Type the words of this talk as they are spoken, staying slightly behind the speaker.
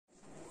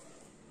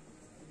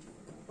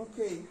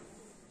Okay,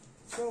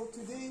 so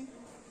today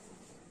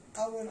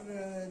our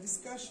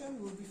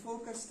discussion will be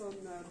focused on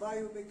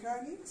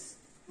biomechanics,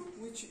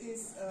 which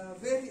is a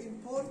very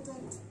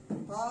important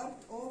part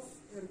of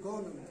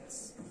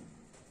ergonomics.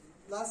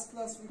 Last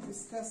class we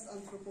discussed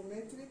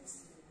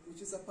anthropometrics,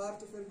 which is a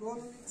part of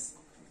ergonomics.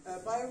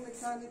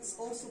 Biomechanics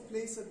also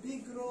plays a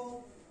big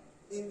role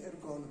in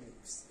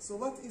ergonomics. So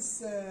what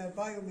is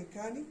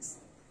biomechanics?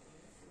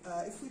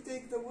 If we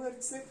take the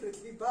word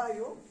separately,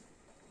 bio,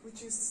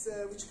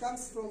 which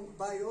comes from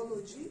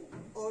biology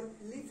or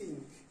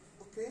living,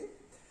 okay?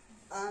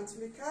 And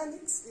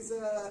mechanics is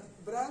a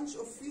branch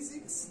of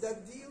physics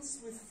that deals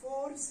with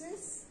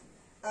forces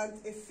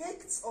and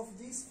effects of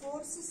these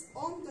forces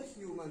on the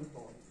human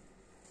body.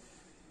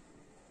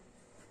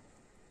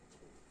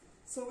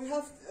 So we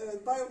have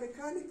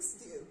biomechanics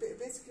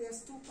basically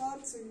has two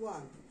parts in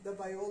one. The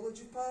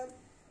biology part,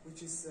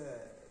 which is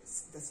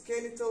the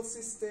skeletal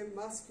system,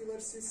 muscular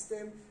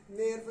system,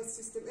 nervous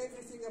system,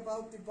 everything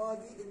about the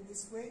body in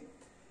this way.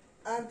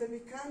 And the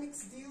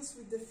mechanics deals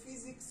with the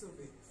physics of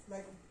it,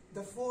 like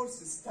the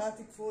forces,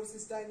 static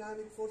forces,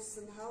 dynamic forces,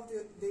 and how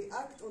they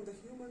act on the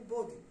human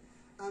body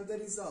and the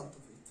result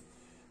of it.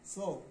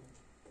 So,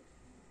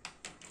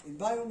 in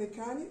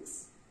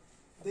biomechanics,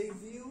 they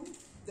view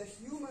the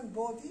human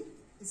body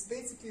is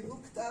basically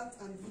looked at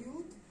and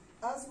viewed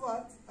as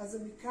what? As a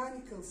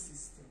mechanical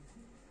system.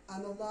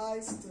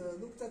 Analyzed,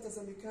 looked at as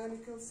a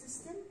mechanical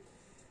system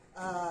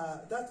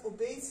that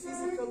obeys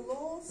physical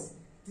laws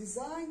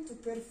designed to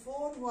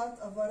perform what?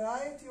 A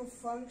variety of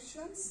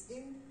functions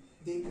in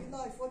daily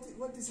life.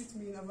 What does it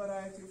mean, a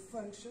variety of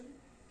function?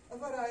 A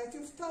variety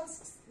of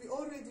tasks. We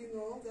already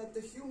know that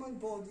the human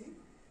body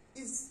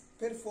is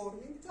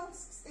performing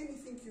tasks.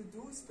 Anything you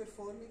do is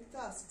performing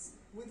tasks.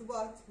 With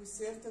what? With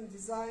certain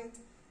designed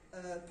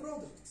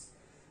products.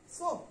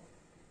 So,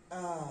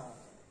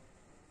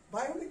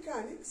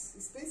 biomechanics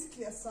is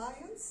basically a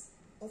science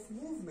of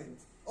movement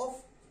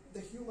of the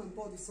human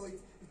body. So it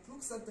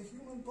looks at the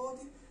human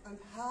body and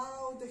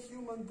how the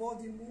human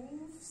body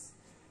moves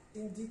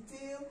in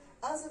detail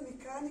as a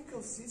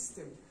mechanical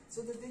system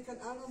so that they can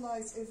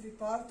analyze every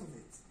part of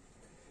it.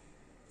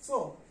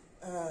 So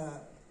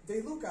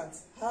they look at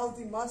how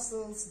the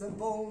muscles, the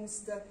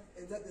bones, the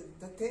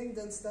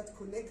tendons that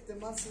connect the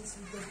muscles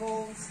with the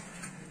bones,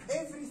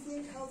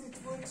 everything, how it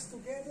works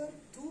together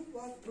to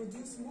what?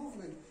 Produce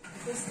movement.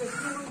 Because the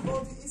human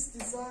body is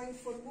designed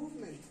for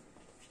movement.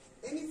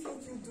 Anything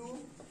you do,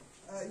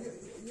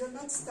 you're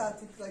not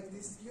static like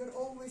this, you're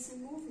always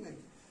in movement.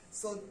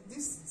 So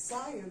this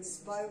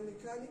science,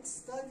 biomechanics,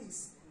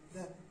 studies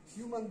the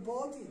human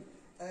body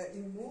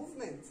in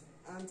movement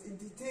and in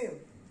detail.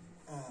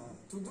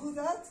 To do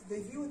that,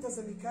 they view it as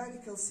a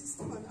mechanical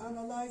system and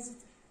analyze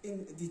it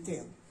in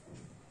detail.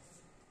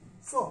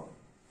 So,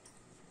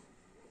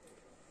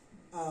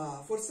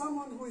 for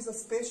someone who is a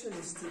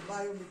specialist in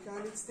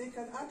biomechanics, they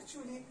can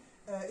actually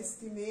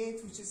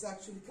estimate, which is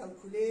actually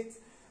calculate,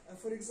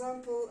 for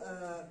example,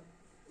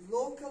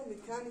 local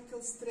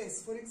mechanical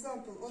stress. For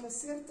example, on a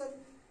certain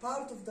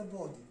part of the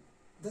body,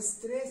 the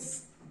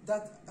stress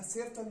that a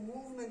certain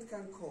movement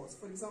can cause.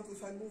 For example,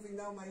 if I'm moving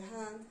now my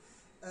hand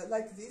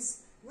like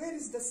this, where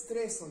is the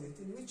stress on it?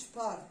 In which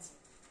part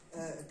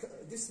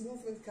this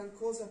movement can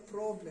cause a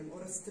problem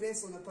or a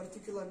stress on a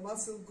particular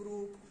muscle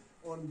group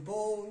or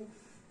bone?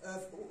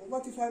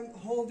 What if I'm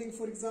holding,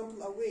 for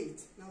example, a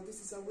weight? Now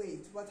this is a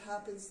weight. What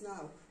happens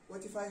now?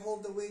 What if I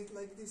hold the weight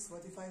like this?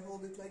 What if I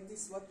hold it like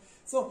this?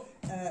 So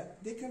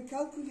they can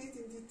calculate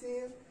in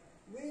detail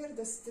where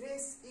the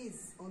stress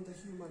is on the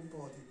human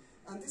body.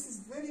 And this is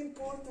very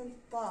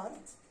important part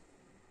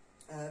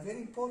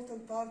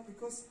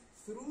because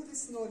through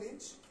this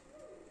knowledge,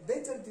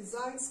 better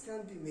designs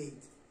can be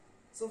made.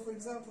 So for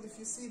example, if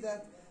you see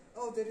that,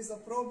 oh, there is a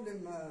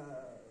problem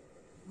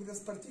with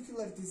this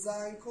particular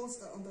design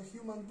caused on the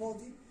human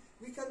body,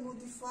 we can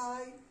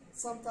modify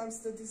sometimes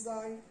the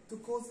design to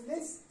cause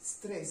less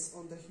stress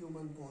on the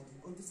human body,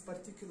 on this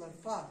particular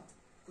part,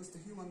 because the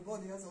human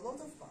body has a lot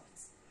of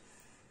parts.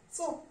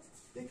 So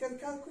they can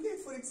calculate,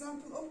 for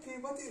example, okay,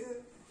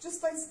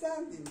 just by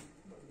standing,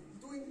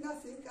 doing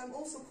nothing, I'm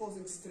also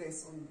causing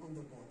stress on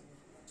the body,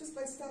 just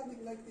by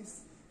standing like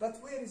this. But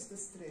where is the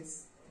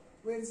stress?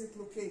 Where is it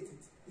located?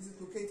 Is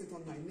it located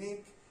on my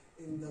neck,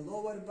 in the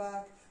lower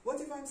back? What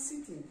if I'm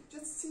sitting?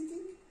 Just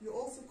sitting, you're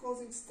also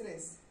causing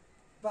stress.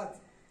 But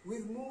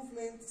with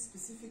movement,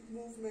 specific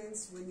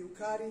movements, when you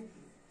carry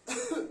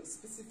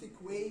specific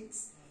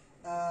weights,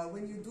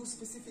 when you do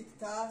specific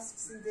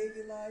tasks in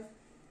daily life,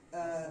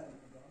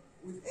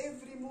 with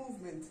every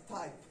movement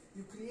type,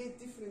 you create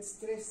different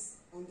stress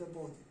on the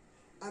body.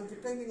 And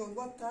depending on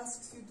what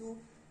tasks you do,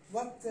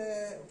 what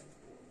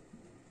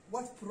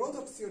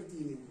products you're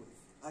dealing with.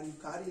 Are you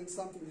carrying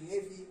something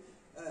heavy?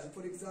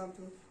 For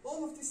example,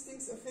 all of these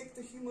things affect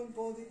the human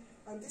body,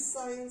 and this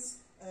science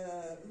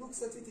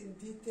looks at it in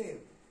detail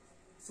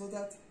so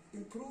that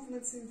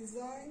improvements in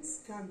designs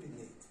can be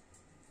made.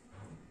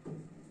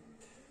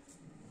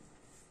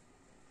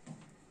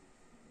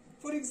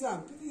 For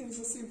example, here is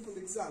a simple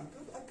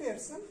example. A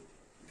person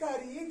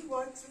carrying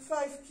what?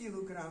 5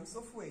 kilograms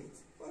of weight,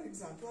 for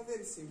example,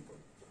 very simple.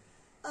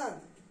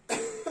 And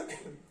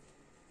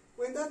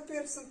when that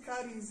person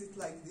carries it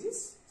like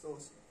this, so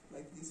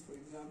like this, for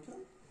example,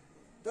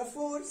 the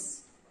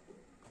force,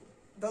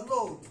 the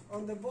load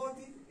on the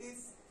body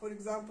is, for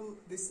example,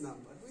 this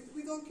number.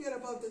 We don't care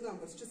about the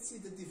numbers, just see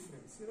the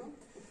difference, you know.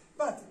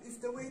 But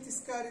if the weight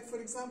is carried, for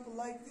example,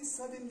 like this,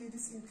 suddenly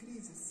this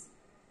increases.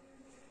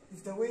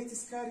 If the weight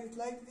is carried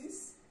like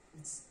this,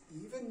 it's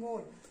even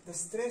more. The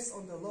stress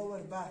on the lower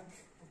back,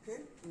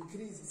 okay,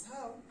 increases.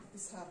 How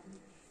this happens?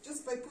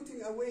 Just by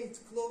putting a weight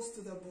close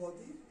to the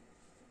body,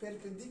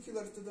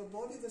 perpendicular to the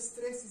body, the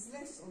stress is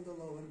less on the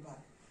lower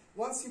back.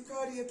 Once you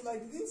carry it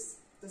like this,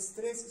 the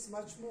stress is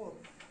much more.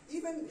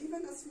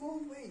 Even a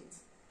small weight,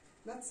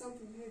 not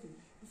something heavy.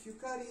 If you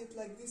carry it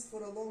like this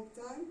for a long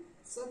time,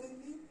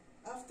 suddenly,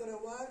 after a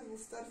while, you will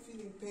start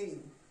feeling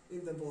pain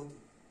in the body,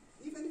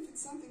 even if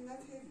it's something not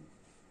heavy.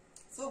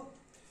 So,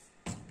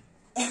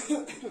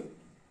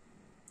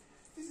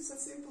 this is a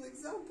simple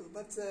example,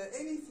 but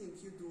anything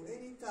you do,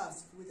 any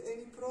task with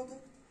any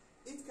product,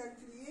 it can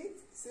create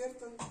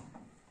certain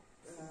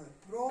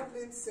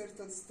problems,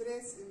 certain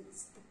stress in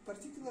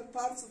particular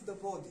parts of the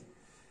body.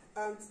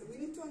 And we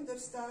need to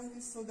understand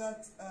this so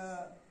that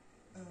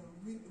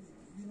we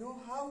know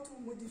how to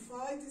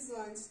modify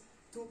designs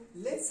to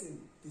lessen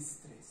this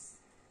stress,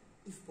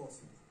 if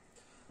possible.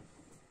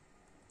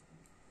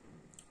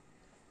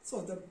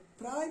 So the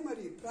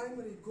primary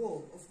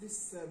goal of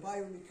this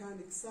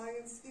biomechanics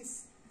science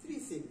is 3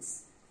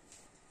 things.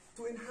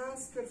 To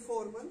enhance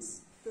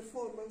performance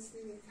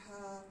meaning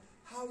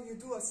how you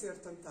do a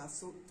certain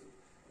task, so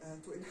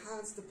to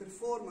enhance the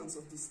performance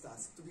of this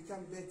task, to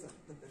become better,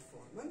 the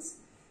performance.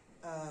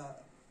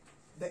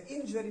 The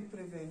injury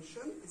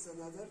prevention is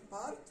another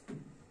part,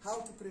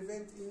 how to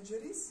prevent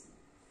injuries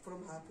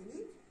from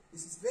happening.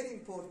 This is very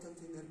important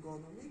in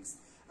ergonomics.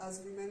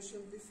 As we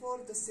mentioned before,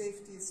 the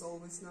safety is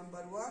always number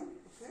 1,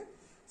 okay?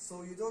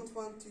 So you don't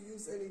want to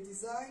use any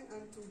design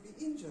and to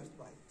be injured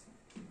by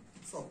it.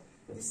 So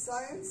this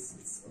science,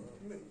 it's,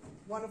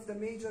 one of the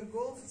major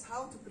goals is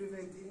how to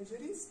prevent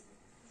injuries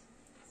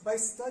by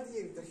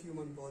studying the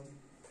human body.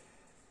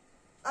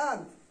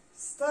 And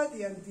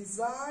study and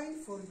design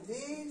for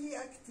daily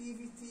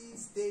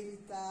activities, daily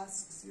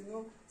tasks, you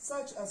know,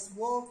 such as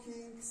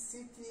walking,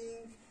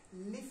 sitting,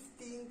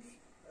 lifting,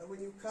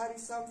 when you carry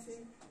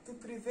something, to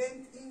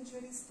prevent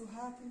injuries to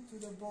happen to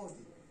the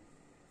body.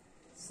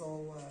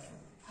 So,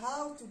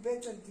 how to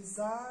better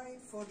design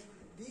for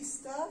these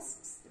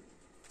tasks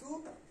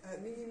to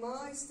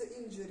minimize the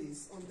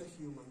injuries on the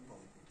human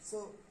body.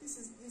 So,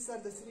 these are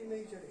the 3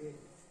 major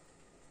areas.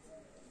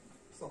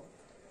 So,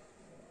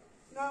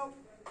 now,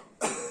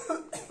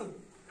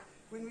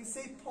 when we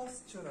say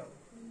postural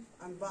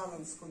and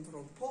balance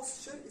control,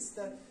 posture is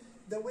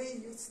the way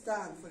you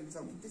stand, for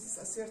example. This is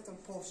a certain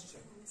posture.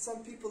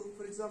 Some people,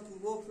 for example,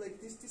 walk like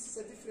this. This is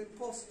a different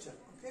posture,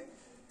 okay?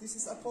 This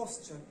is a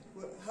posture.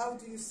 How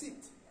do you sit?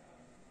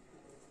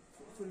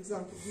 For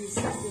example, do you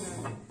sit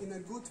in a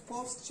good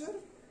posture,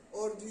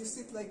 or do you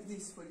sit like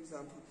this, for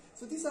example?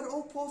 So these are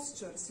all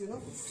postures, you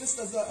know, just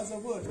as a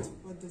word.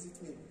 What does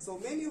it mean? So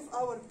many of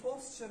our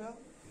postural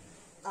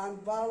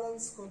and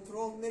balance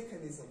control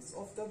mechanisms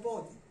of the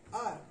body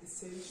are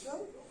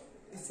essential.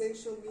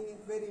 Essential meaning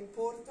very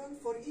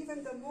important for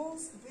even the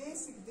most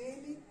basic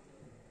daily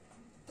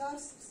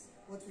tasks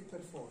what we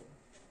perform.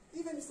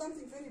 Even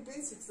something very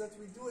basic that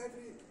we do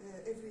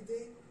every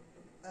day,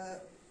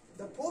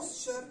 the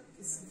posture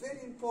is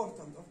very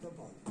important of the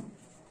body.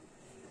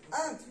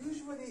 And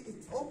usually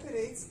it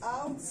operates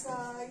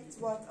outside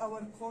what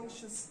our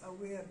conscious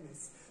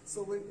awareness.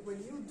 So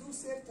when you do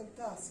certain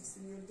tasks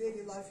in your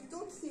daily life, you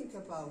don't think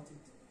about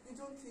it. You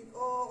don't think,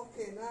 oh,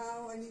 okay,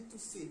 now I need to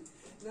sit.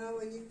 Now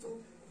I need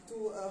to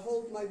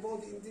hold my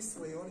body in this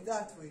way or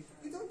that way.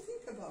 You don't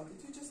think about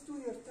it. You just do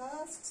your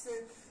tasks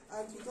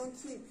and you don't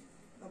think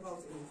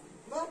about anything.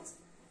 But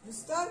you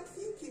start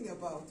thinking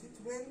about it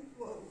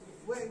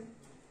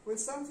when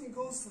something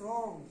goes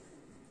wrong.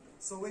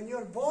 So when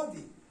your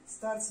body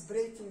starts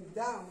breaking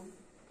down,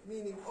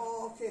 meaning,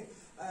 oh, okay,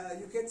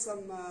 you get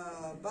some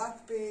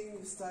back pain,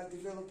 you start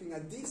developing a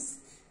disc.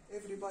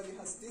 Everybody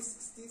has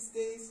discs these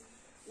days.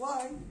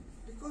 Why?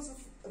 Because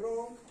of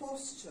wrong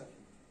posture,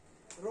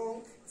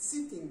 wrong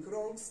sitting,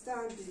 wrong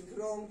standing,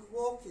 wrong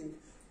walking.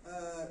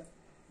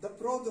 The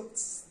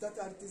products that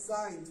are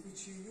designed,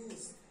 which you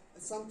use,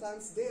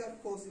 sometimes they are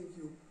causing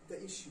you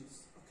the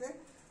issues, okay?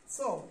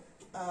 So,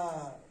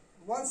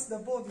 once the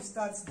body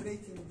starts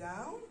breaking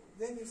down,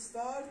 then you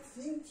start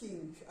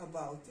thinking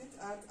about it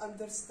and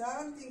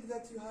understanding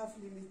that you have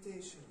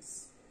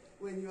limitations.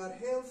 When you are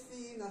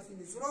healthy, nothing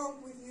is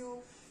wrong with you.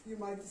 You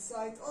might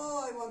decide,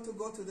 oh, I want to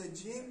go to the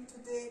gym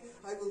today.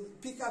 I will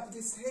pick up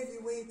this heavy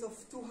weight of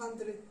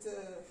 200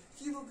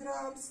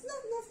 kilograms.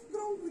 Nothing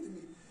wrong with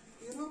me.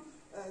 You know,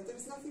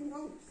 there's nothing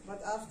wrong.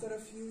 But after a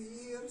few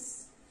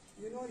years,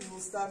 you know, you will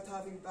start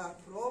having back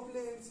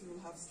problems. You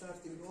will have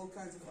starting all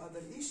kinds of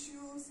other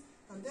issues.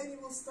 And then you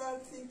will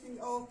start thinking,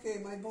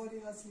 okay, my body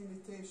has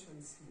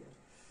limitations here.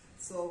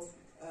 So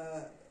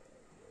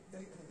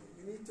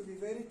You need to be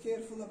very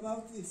careful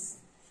about this.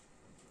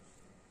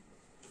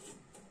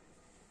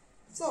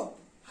 So,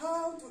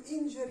 how do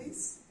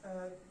injuries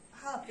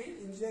happen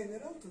in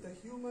general to the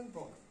human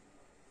body?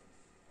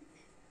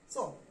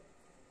 So,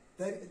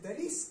 the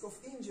risk of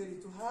injury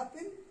to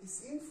happen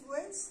is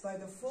influenced by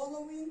the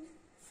following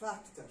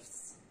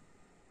factors.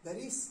 The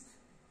risk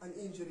an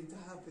injury to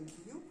happen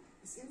to you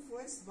is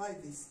influenced by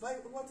this. By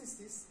what is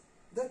this?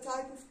 The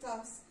type of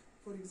task,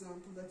 for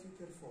example, that you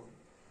perform.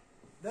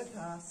 The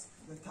task,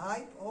 the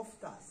type of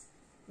task.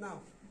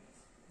 Now,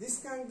 this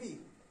can be,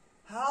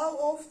 how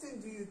often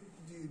do you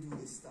do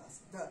this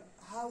task?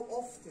 How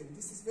often?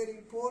 This is very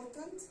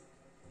important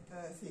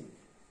thing.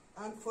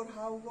 And for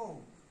how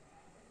long?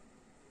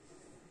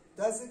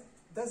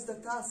 Does the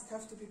task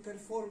have to be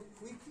performed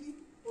quickly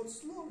or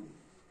slowly?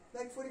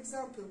 Like, for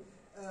example,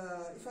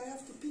 if I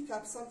have to pick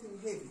up something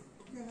heavy,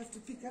 I have to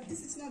pick up,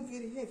 this is not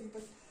very heavy,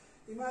 but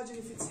imagine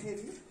if it's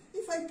heavy.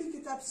 If I pick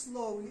it up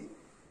slowly,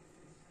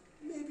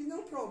 maybe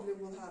no problem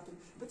will happen.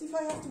 But if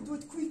I have to do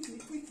it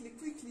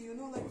quickly, you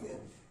know,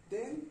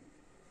 then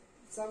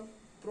some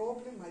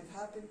problem might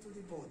happen to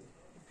the body.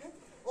 Okay?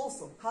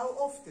 Also, how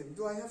often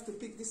do I have to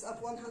pick this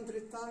up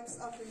 100 times,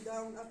 up and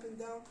down, up and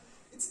down?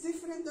 It's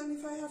different than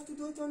if I have to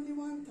do it only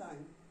one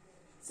time.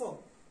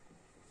 So,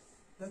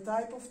 the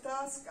type of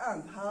task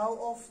and how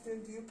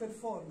often do you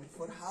perform it,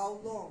 for how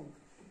long,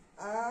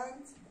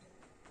 and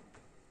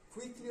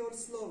quickly or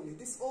slowly.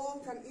 This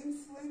all can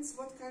influence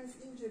what kind of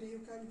injury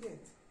you can get.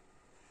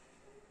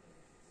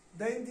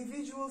 The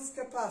individual's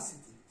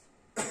capacity,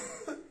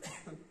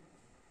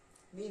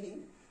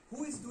 meaning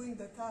who is doing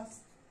the task.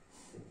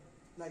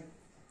 Like,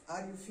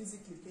 are you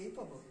physically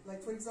capable?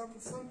 Like, for example,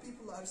 some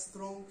people are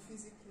strong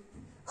physically,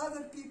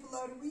 other people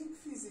are weak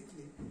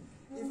physically.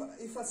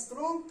 If a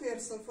strong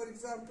person, for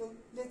example,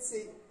 let's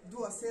say,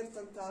 do a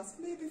certain task,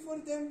 maybe for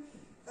them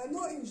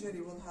no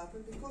injury will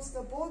happen because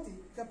the body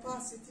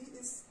capacity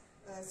is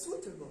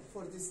suitable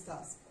for this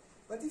task.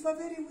 But if a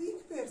very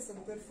weak person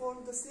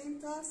performs the same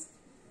task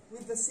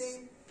with the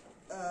same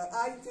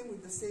item,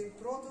 with the same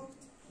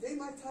product, they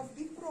might have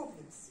big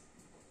problems.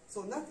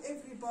 So not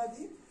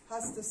everybody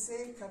has the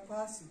same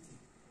capacity.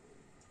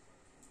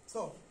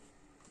 So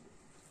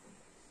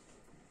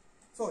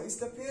is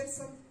the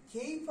person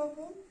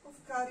capable of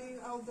carrying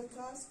out the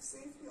task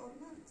safely or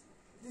not?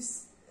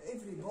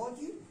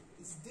 Everybody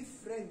is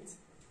different.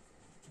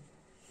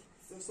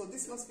 So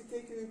this must be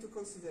taken into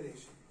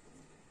consideration.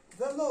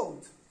 The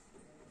load.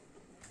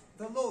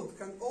 The load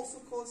can also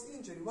cause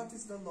injury. What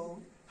is the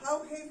load?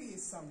 How heavy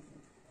is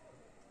something?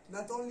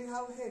 Not only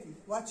how heavy,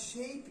 what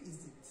shape is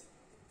it?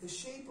 The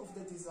shape of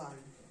the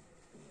design.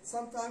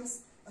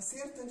 Sometimes a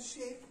certain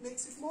shape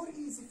makes it more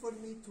easy for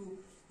me to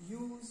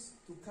use,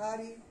 to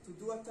carry, to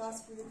do a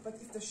task with it. But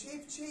if the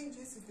shape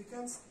changes, it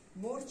becomes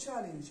more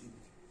challenging.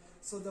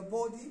 So the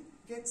body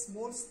gets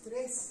more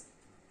stress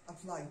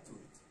applied to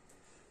it.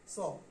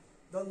 So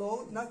the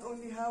load, not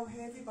only how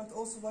heavy, but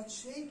also what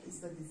shape is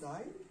the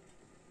design.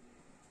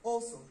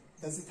 Also,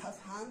 does it have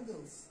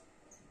handles?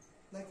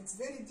 Like, it's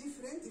very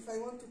different if I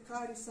want to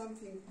carry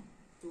something,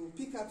 to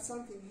pick up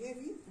something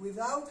heavy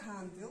without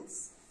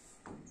handles.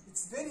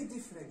 It's very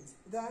different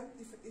than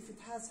if it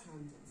has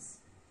handles.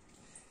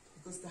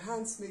 Because the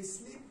hands may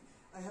slip,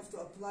 I have to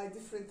apply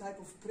different type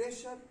of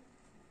pressure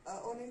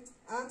on it,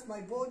 and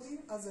my body,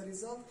 as a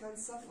result, can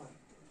suffer.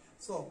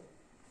 So,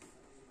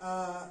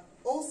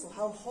 also,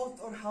 how hot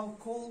or how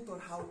cold or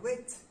how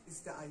wet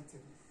is the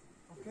item?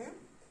 Okay?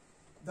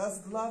 Does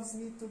gloves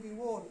need to be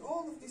worn?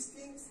 All of these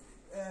things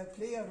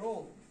play a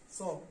role.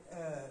 So,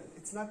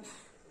 it's not,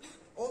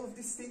 all of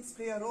these things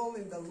play a role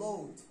in the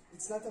load.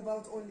 It's not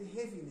about only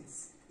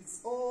heaviness.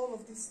 It's all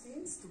of these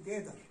things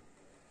together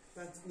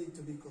that need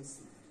to be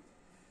considered.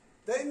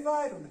 The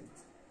environment.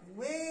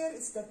 Where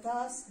is the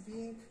task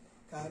being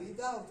carried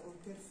out or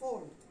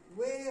performed?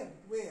 Where?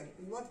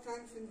 In what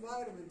kind of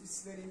environment? This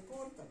is very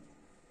important.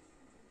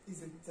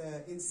 Is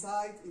it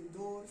inside,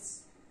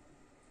 indoors,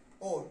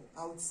 or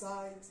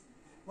outside?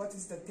 What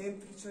is the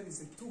temperature?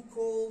 Is it too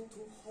cold,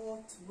 too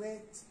hot,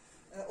 wet?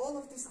 All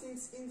of these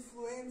things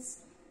influence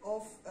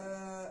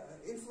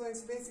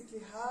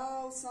basically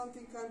how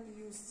something can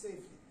be used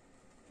safely,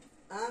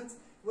 and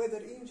whether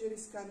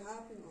injuries can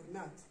happen or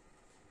not.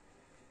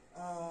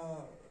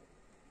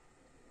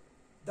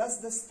 Does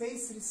the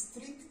space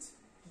restrict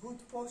good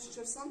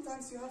posture?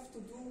 Sometimes you have to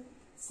do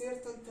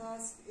certain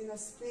tasks in a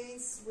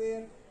space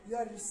where you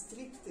are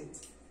restricted.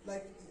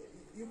 Like,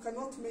 you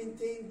cannot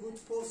maintain good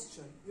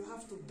posture. You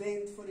have to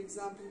bend, for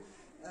example,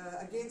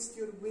 against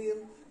your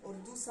will, or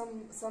do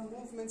some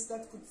movements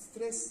that could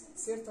stress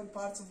certain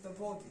parts of the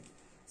body.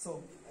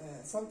 So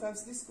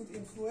sometimes this could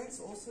influence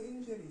also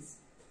injuries.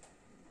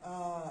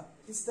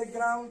 Is the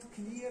ground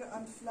clear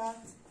and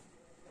flat?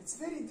 It's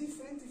very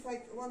different if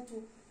I want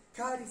to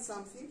carry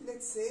something.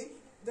 Let's say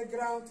the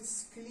ground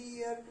is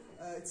clear,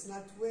 it's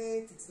not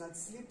wet, it's not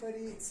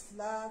slippery, it's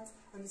flat,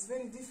 and it's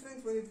very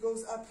different when it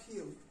goes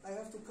uphill. I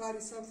have to carry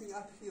something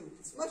uphill.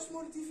 It's much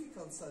more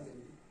difficult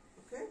suddenly.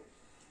 Okay?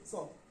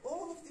 So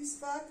all of these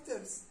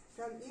factors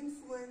can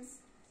influence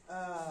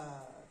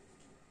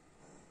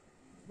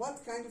what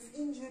kind of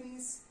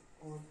injuries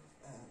or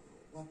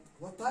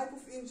what type of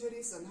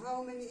injuries and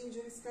how many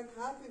injuries can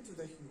happen to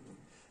the human.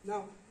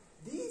 Now,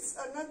 these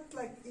are not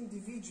like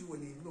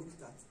individually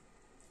looked at.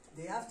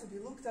 They have to be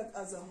looked at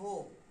as a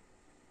whole,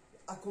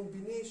 a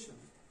combination.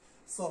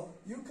 So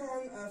you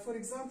can, for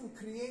example,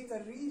 create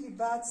a really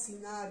bad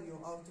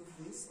scenario out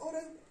of this, or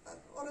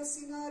a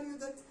scenario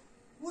that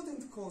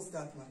wouldn't cause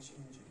that much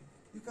injury.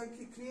 You can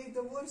create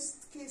the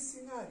worst case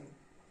scenario.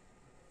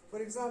 For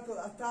example,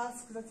 a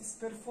task that is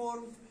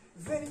performed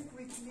very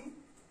quickly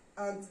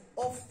and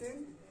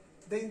often,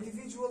 the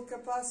individual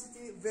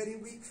capacity, very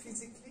weak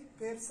physically,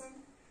 person,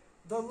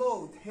 the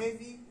load,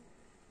 heavy,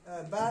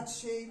 bad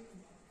shape,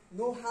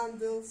 no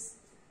handles,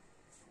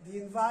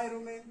 the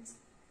environment,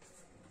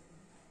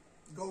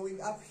 going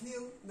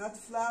uphill, not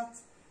flat,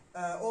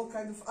 all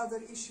kind of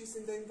other issues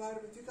in the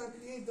environment. You can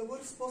create the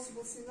worst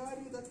possible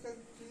scenario that can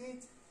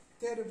create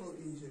terrible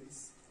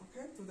injuries,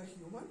 okay, to the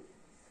human,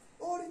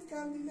 or it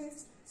can be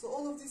less. So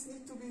all of this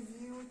need to be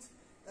viewed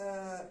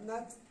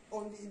not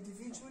only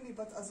individually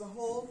but as a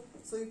whole,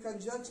 so you can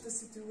judge the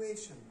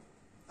situation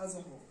as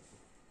a whole,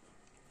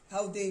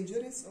 how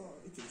dangerous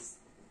it is.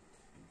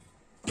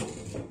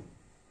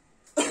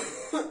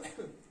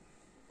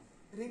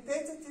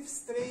 Repetitive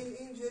strain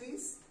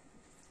injuries,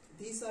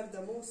 these are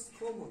the most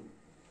common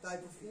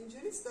type of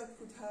injuries that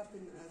could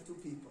happen to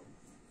people.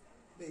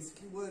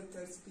 Basically,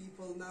 workers,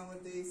 people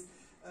nowadays,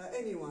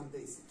 anyone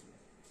basically.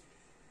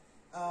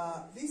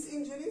 These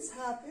injuries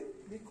happen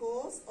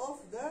because of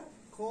the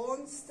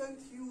constant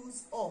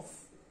use of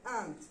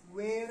and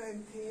wear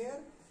and tear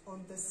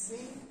on the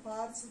same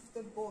parts of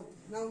the body.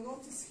 Now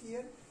notice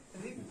here,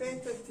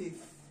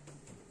 repetitive,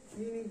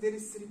 meaning there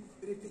is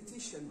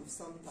repetition of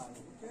some type,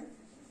 okay?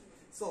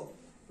 So,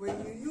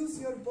 when you use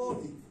your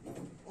body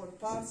or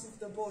parts of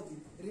the body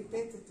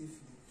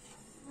repetitively,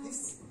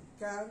 this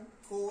can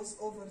cause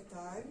over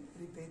time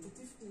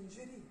repetitive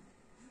injury.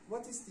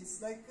 What is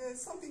this? Like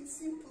something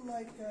simple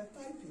like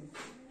typing.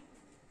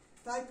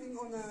 Typing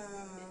on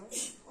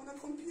a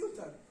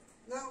computer.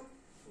 Now,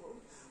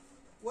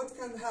 what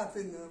can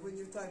happen when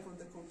you type on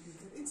the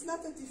computer? It's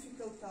not a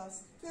difficult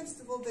task.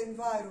 First of all, the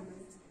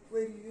environment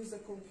where you use a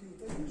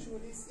computer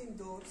usually is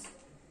indoors.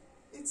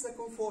 It's a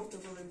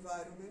comfortable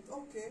environment.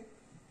 Okay.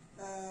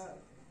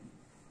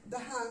 The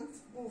hand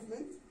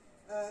movement,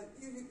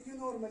 you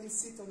normally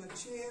sit on a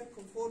chair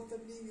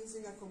comfortably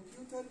using a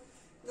computer.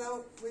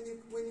 Now, when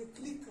you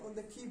click on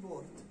the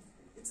keyboard,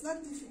 it's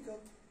not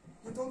difficult.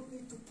 You don't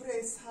need to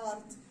press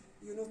hard,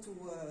 you know,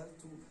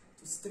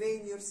 to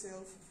strain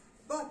yourself.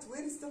 But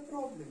where is the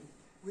problem?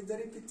 With the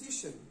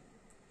repetition.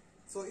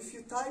 So if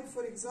you type,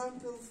 for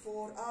example,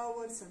 for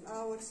hours and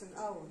hours and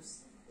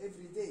hours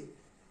every day,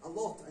 a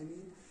lot, I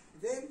mean,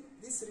 then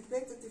this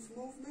repetitive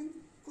movement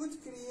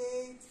could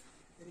create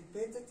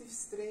repetitive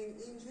strain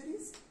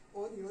injuries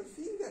on your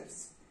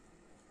fingers.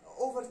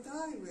 Over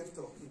time, we are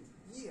talking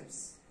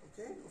years,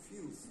 okay, of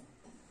use.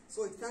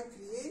 So it can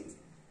create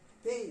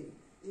pain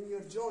in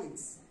your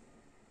joints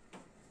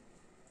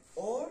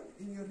or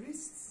in your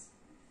wrists.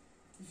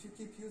 If you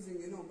keep using,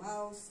 you know,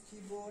 mouse,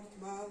 keyboard,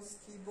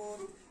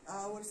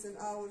 hours and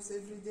hours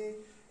every day,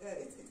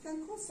 it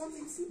can cause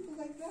something simple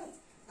like that.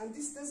 And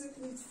this doesn't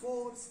need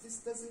force, this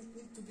doesn't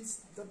need to be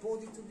the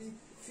body to be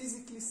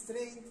physically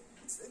strained.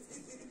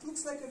 It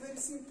looks like a very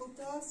simple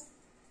task,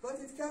 but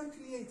it can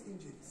create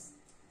injuries.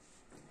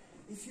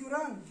 If you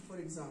run, for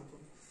example,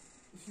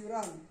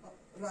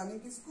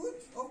 running is good,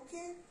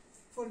 okay,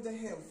 for the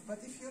health. But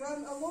if you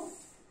run a lot,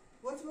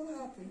 what will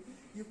happen?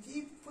 You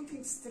keep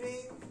putting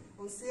strain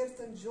on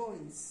certain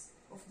joints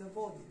of the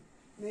body.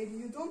 Maybe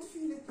you don't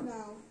feel it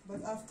now,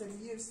 but after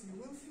years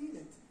you will feel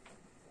it.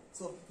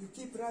 So you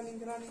keep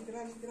running.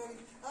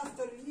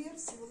 After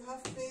years you will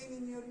have pain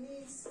in your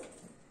knees.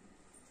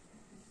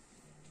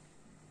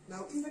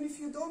 Now, even if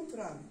you don't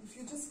run, if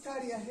you just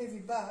carry a heavy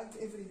bag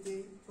every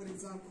day, for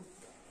example,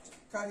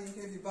 carrying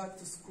heavy bag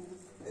to school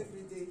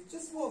every day,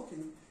 just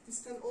walking,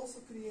 this can also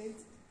create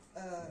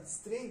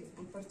strain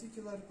on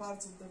particular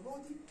parts of the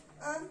body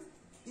and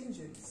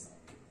injuries.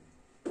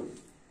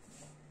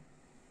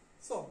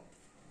 So,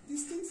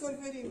 these things are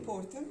very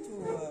important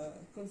to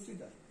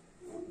consider.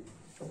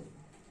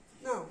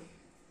 Now,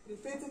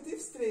 repetitive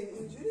strain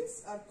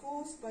injuries are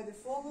caused by the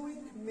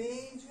following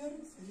major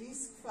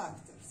risk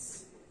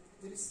factors.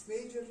 There is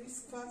major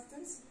risk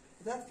factors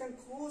that can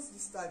cause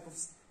this type of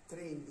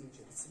strain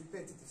injuries,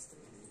 repetitive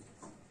strain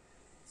injuries.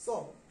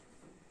 So,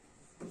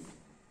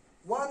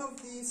 one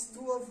of these,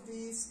 two of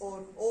these,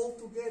 or all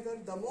together,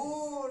 the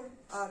more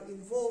are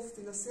involved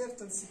in a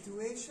certain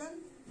situation,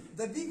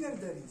 the bigger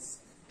the risk.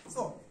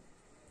 So,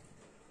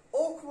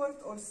 awkward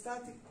or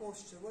static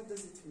posture, what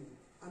does it mean?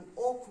 An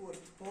awkward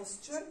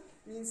posture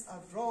means a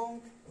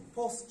wrong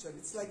posture.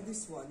 It's like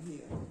this one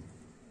here.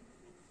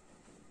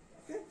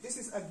 Okay? This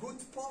is a good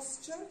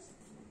posture,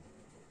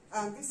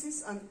 and this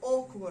is an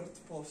awkward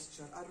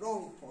posture, a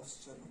wrong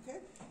posture. Okay?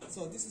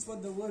 So this is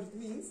what the word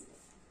means.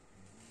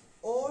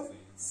 Or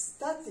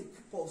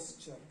static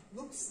posture.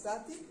 Look,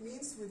 static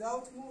means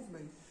without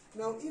movement.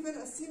 Now, even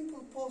a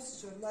simple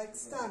posture like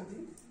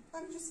standing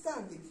I'm just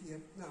standing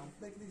here now,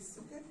 like this,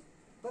 okay?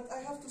 But I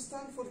have to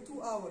stand for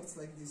 2 hours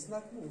like this,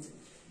 not moving.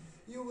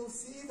 You will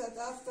see that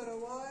after a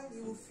while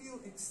you will feel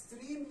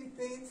extremely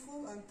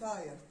painful and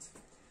tired.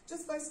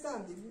 Just by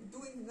standing,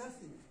 doing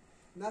nothing.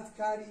 Not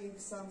carrying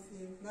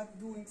something, not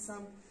doing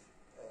some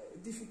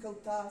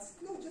difficult task.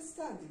 No, just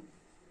standing,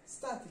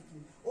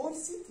 statically. Or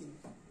sitting.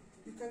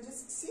 You can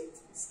just sit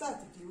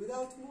statically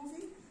without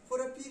moving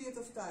for a period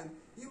of time.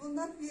 You will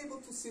not be able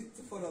to sit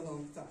for a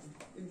long time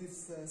in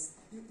this.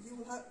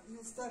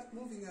 You'll start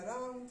moving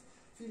around,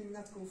 feeling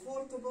not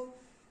comfortable.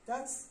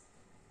 That's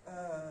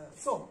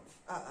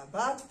a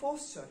bad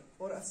posture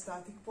or a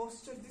static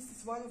posture. This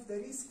is one of the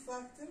risk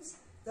factors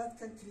that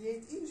can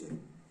create injury.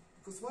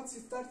 Because once you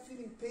start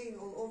feeling pain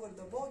all over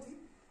the body,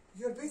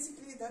 you're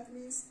basically, that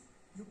means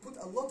you put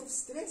a lot of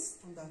stress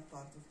on that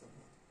part of the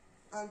body.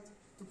 And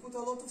to put a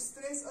lot of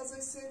stress, as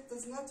I said,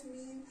 does not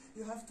mean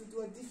you have to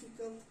do a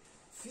difficult,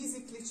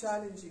 physically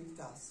challenging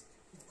task.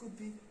 It could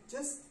be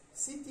just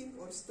sitting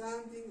or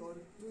standing or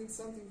doing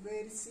something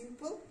very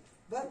simple,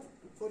 but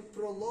for a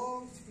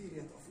prolonged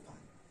period of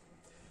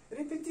time.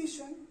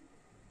 Repetition,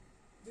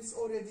 this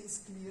already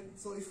is clear.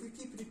 So if we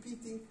keep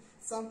repeating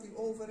something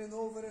over and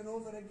over and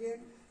over again,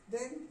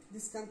 then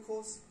this can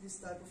cause this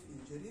type of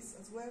injuries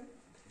as well.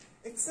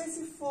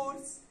 Excessive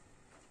force.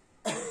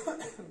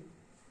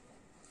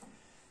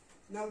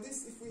 Now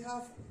this, if we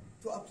have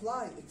to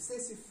apply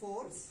excessive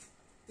force,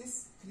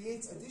 this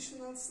creates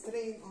additional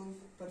strain on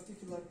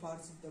particular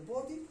parts of the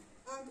body,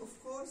 and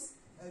of course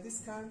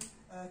this can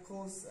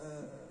cause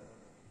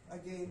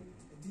again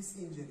these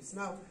injuries.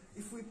 Now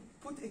if we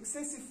put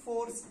excessive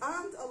force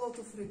and a lot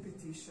of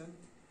repetition,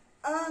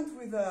 and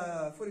with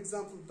for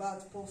example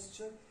bad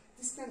posture,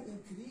 this can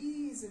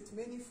increase it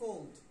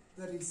manyfold,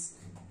 the risk.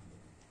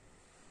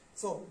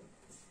 So,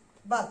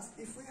 but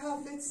if we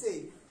have, let's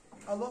say,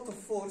 a lot of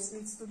force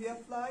needs to be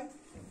applied,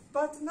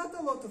 but not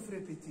a lot of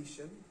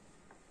repetition,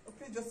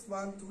 okay, just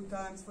 1, 2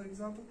 times, for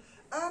example,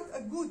 and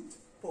a good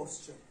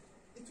posture,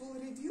 it will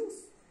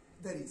reduce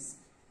the risk.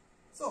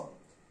 So,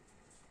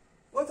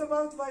 what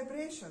about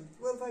vibration?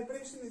 Well,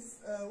 vibration is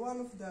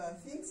one of the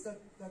things that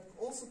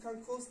also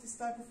can cause this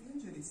type of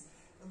injuries,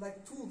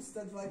 like tools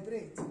that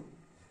vibrate.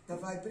 The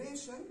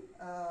vibration,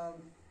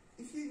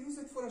 if you use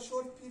it for a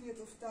short period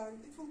of time,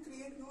 it will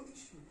create no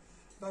issue.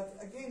 But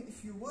again,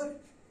 if you work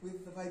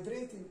with the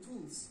vibrating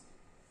tools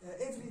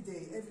every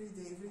day,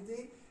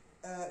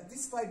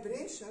 this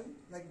vibration,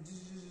 like,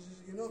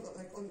 you know,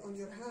 like on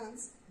your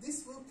hands,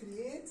 this will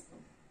create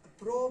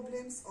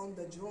problems on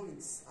the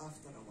joints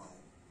after a while.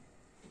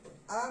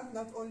 And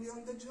not only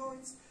on the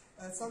joints,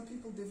 some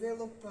people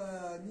develop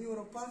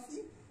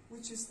neuropathy,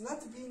 which is not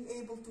being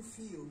able to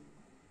feel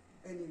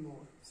anymore.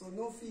 So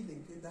no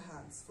feeling in the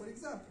hands, for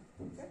example.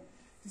 Okay?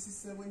 This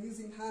is when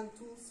using hand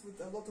tools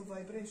with a lot of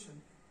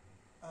vibration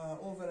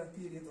over a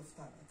period of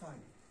time.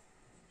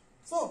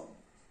 So,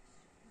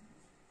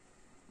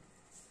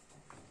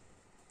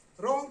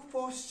 wrong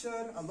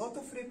posture, a lot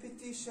of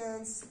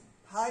repetitions,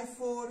 high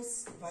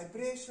force,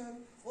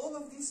 vibration, all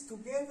of these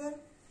together,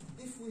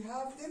 if we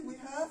have them, we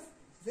have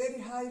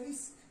very high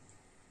risk.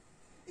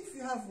 If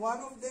you have one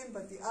of them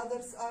but the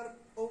others are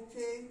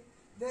okay,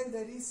 then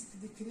the risk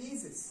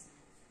decreases.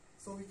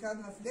 So we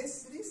can have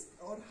less risk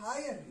or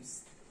higher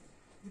risk,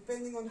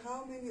 depending on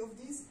how many of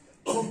these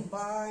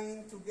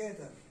combine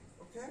together.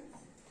 Okay?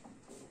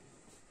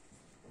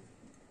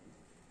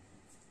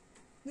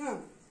 Now,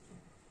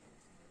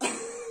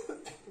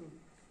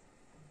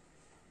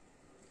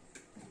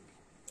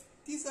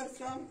 these are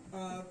some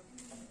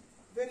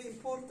very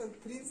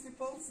important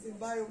principles in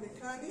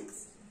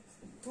biomechanics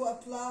to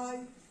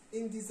apply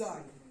in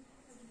design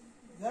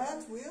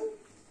that will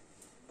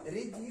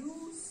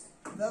reduce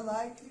the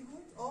likelihood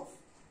of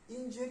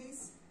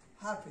injuries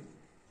happening.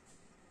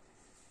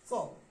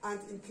 So, and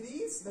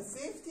increase the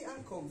safety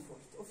and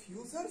comfort of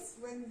users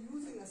when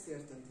using a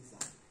certain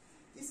design.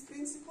 These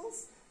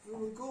principles, we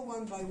will go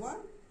one by one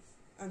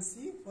and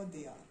see what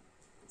they are.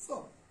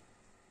 So,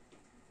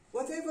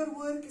 whatever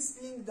work is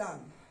being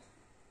done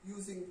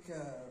using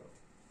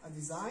a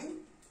design,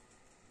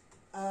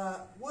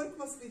 work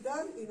must be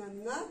done in a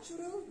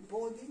natural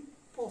body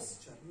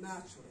posture,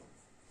 natural.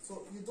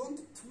 So you don't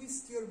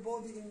twist your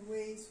body in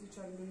ways which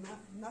are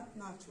not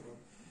natural.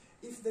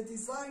 If the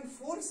design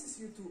forces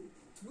you to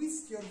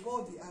twist your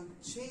body and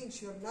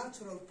change your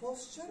natural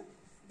posture,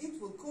 it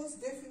will cause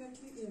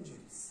definitely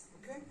injuries.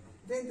 Okay?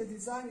 Then the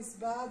design is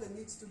bad and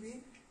needs to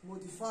be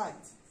modified.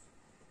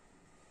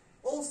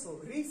 Also,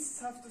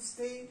 wrists have to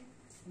stay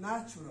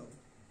natural.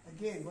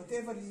 Again,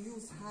 whatever you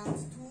use, hand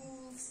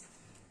tools,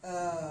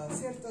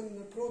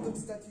 certain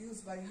products that you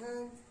use by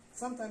hand,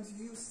 sometimes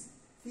you use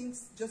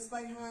things just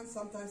by hand,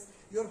 sometimes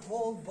your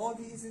whole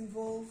body is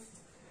involved.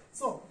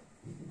 So,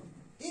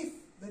 if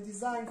the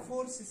design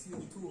forces you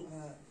to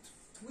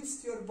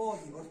twist your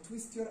body or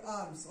twist your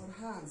arms or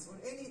hands or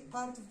any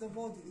part of the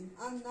body in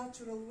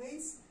unnatural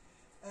ways,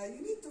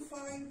 you need to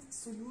find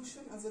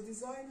solution as a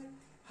designer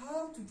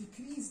how to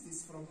decrease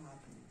this from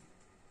happening,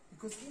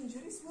 because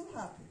injuries will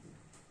happen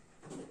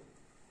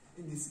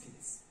in this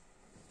case.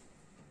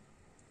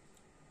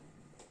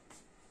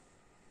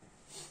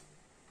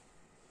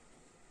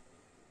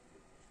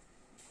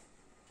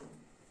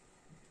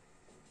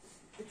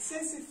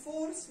 excessive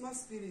force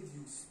must be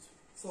reduced.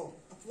 So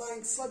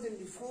applying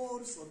suddenly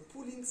force or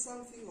pulling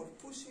something or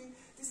pushing,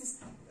 this is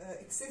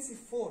excessive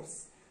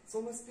force,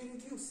 so must be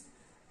reduced.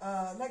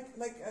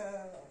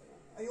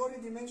 I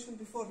already mentioned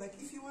before, like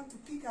if you want to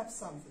pick up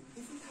something,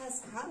 if it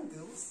has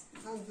handles,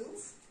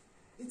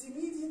 it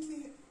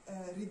immediately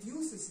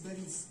reduces the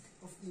risk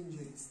of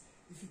injuries.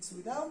 If it's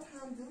without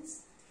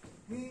handles,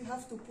 we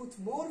have to put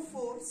more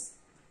force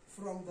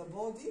from the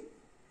body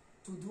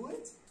to do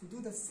it, to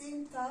do the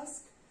same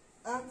task,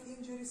 and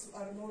injuries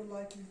are more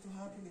likely to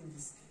happen in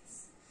this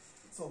case.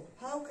 So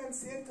how can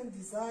certain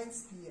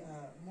designs be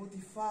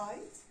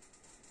modified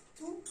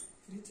to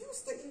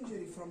reduce the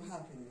injury from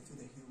happening to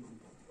the human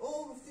body?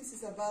 All of this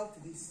is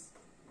about this,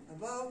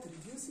 about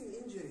reducing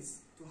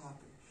injuries to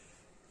happen.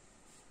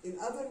 In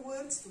other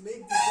words, to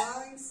make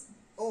designs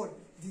or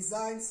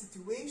design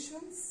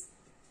situations,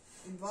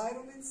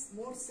 environments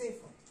more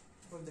safer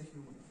for the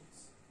human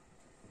beings.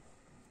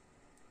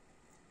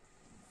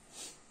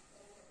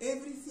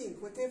 Everything,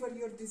 whatever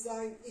your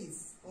design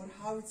is, or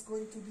how it's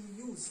going to be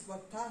used,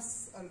 what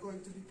tasks are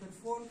going to be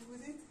performed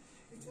with it,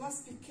 it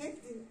must be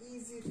kept in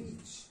easy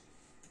reach.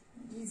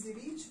 Easy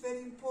reach,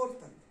 very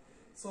important.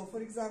 So,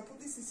 for example,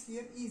 this is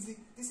here easy,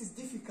 this is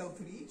difficult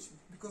to reach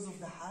because of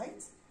the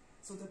height.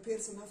 So the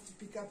person has to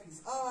pick up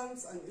his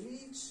arms and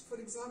reach, for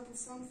example,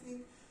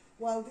 something.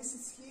 While this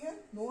is here,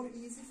 more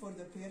easy for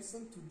the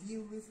person to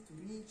deal with, to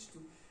reach,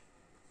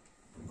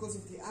 because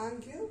of the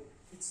angle,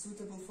 it's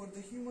suitable for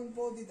the human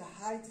body, the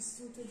height is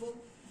suitable.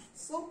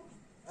 So,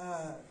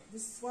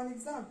 this is one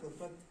example,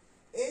 but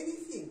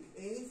anything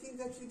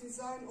that you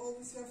design,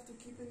 always you have to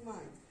keep in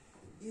mind.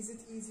 Is it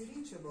easy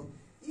reachable?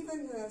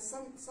 Even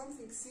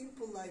something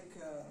simple like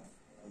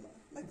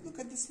look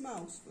at this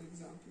mouse, for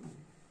example.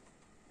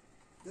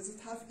 Does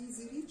it have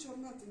easy reach or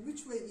not? In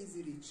which way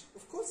easy reach?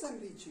 Of course I'm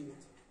reaching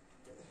it.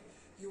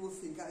 You will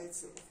think,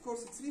 of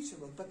course it's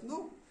reachable, but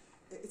no.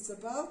 It's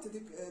about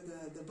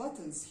the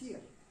buttons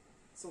here.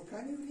 So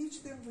can you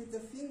reach them with the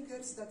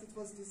fingers that it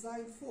was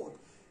designed for?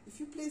 If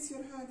you place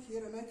your hand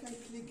here and I can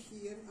click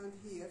here and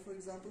here, for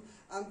example,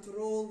 and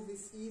roll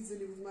this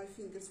easily with my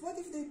fingers, what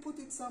if they put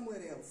it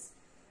somewhere else?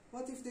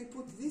 What if they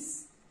put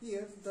this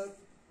here,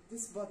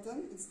 this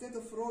button, instead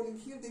of rolling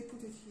here, they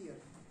put it here?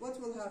 What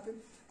will happen?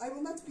 It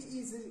will not be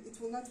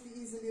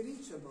easily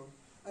reachable.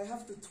 I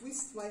have to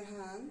twist my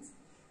hand,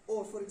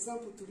 or for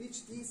example, to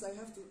reach these, I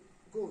have to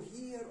go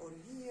here or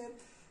here.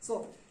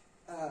 So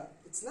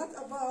it's not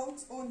about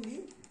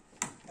only,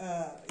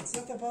 it's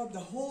not about the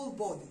whole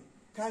body.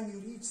 Can you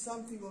reach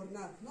something or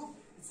not? No,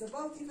 it's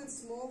about even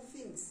small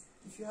things.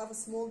 If you have a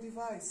small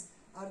device,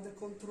 are the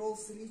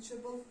controls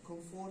reachable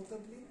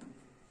comfortably?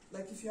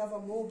 Like if you have a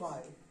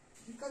mobile,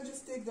 you can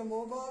just take the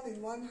mobile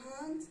in one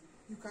hand,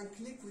 you can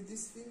click with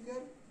this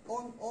finger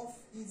on, off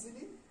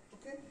easily,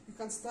 okay? You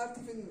can start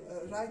even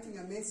writing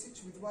a message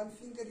with one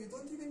finger. You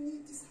don't even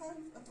need this hand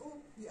at all,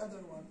 the other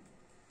one.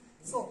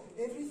 So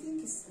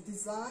everything is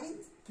designed,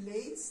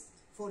 placed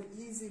for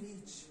easy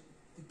reach,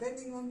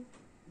 depending on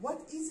what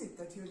is it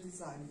that you're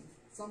designing.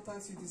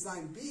 Sometimes you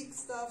design big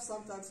stuff,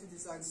 sometimes you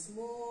design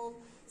small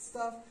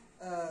stuff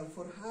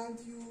for hand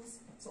use.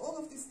 So all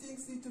of these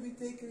things need to be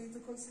taken into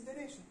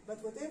consideration.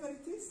 But whatever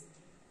it is,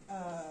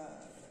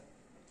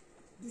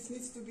 this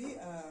needs to be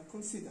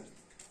considered.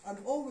 And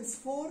always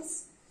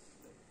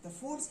the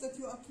force that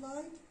you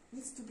apply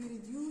needs to be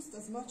reduced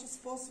as much as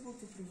possible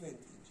to prevent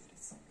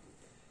injuries.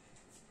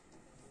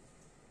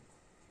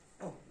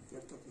 Oh,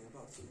 you're talking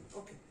about something.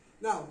 Okay.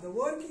 Now, the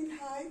working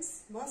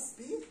heights must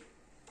be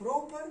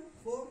proper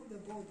for the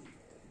body.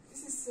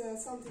 This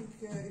is something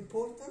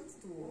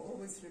important to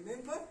always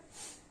remember.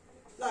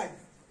 Like,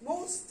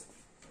 most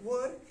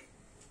work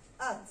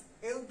at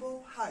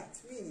elbow height,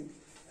 meaning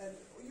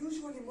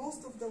usually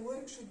most of the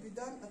work should be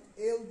done at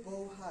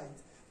elbow height.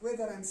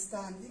 Whether I'm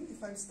standing,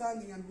 if I'm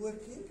standing and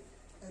working,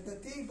 the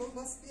table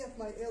must be at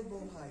my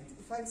elbow height.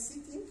 If I'm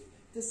sitting,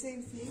 the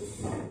same thing,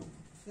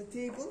 the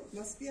table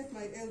must be at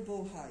my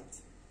elbow height.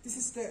 This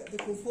is the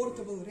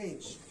comfortable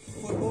range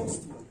for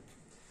most work.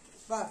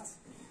 But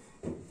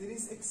there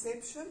is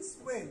exceptions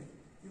when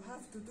you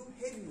have to do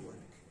heavy work,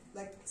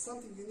 like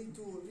something you need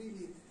to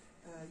really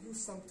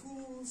use some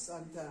tools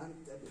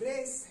and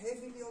press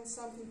heavily on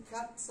something,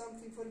 cut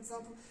something, for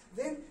example.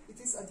 Then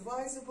it is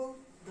advisable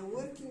the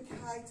working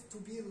height to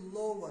be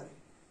lower.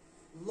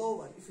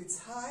 If it's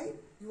high,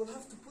 you will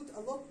have to put a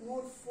lot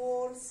more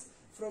force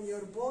from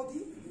your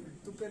body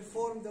to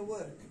perform the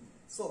work.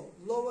 So,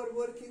 lower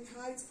working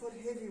heights for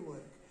heavy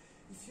work.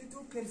 If you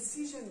do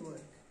precision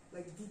work,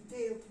 like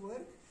detailed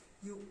work,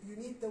 you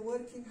need the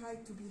working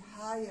height to be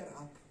higher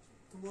up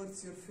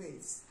towards your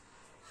face.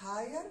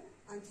 Higher,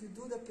 and you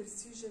do the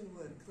precision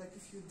work. Like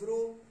if you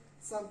draw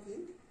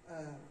something,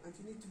 and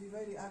you need to be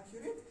very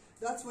accurate,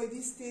 that's why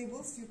these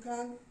tables, you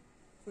can,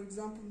 for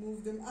example,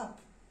 move them up.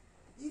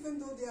 Even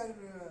though they are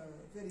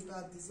very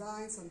bad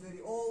designs and very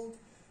old,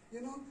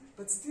 you know,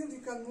 but still you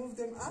can move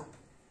them up,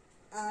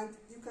 and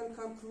you can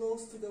come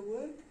close to the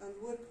work and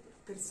work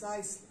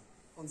precisely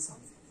on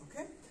something,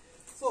 okay?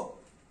 So,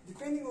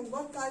 depending on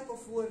what type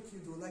of work you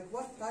do, like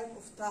what type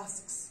of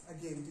tasks,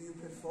 again, do you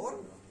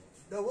perform,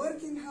 the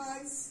working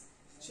heights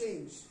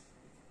change.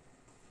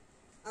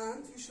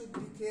 And you should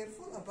be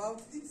careful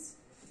about this.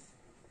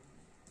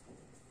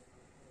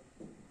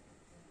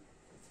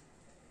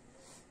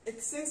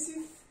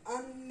 Excessive,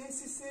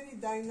 unnecessary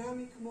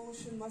dynamic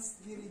motion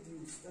must be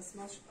reduced as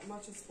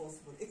much as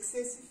possible.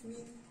 Excessive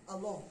means a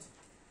lot.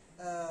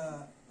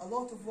 A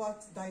lot of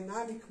what?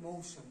 Dynamic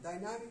motion.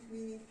 Dynamic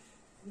meaning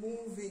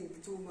moving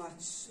too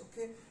much,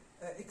 okay?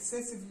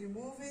 Excessively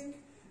moving.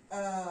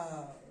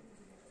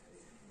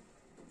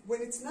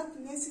 When it's not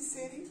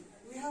necessary,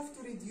 we have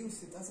to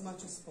reduce it as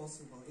much as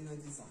possible in a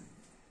design.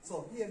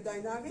 So here,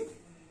 dynamic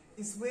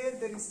is where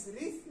there is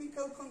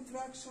rhythmical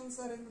contractions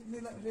or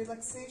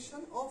relaxation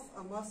of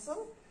a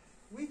muscle,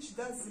 which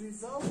does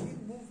result in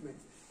movement.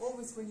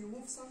 Always when you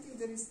move something,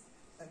 there is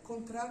a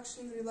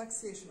contraction,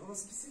 relaxation of a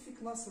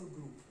specific muscle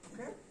group,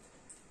 okay?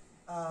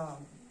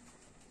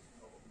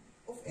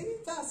 Of any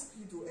task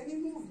you do, any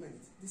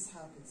movement, this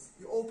happens.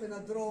 You open a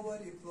drawer,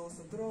 you close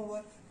a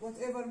drawer,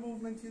 whatever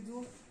movement you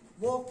do,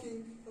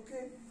 walking,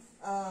 okay?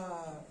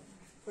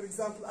 For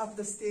example, up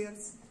the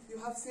stairs, you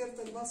have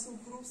certain muscle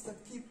groups that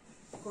keep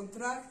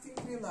contracting,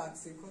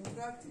 relaxing,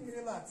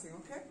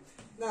 okay?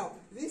 Now,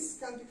 this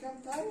can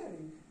become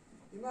tiring.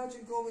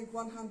 Imagine going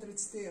 100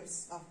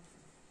 stairs up.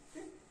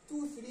 Okay?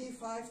 2, 3,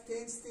 5,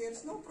 10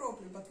 stairs, no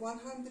problem, but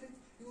 100,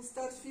 you will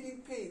start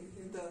feeling pain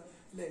in the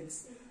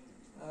legs.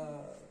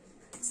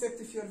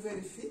 Except if you're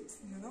very fit,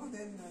 you know,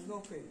 then no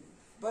pain.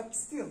 But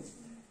still,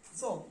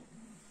 so,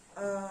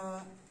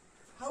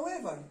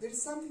 however,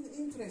 there's something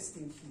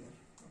interesting here,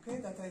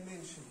 okay, that I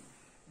mentioned.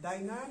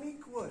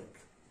 Dynamic work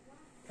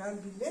can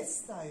be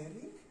less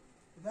tiring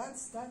than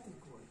static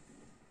work.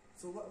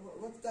 So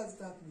what does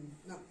that mean?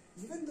 Now,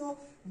 even though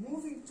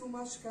moving too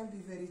much can be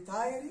very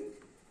tiring,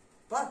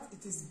 but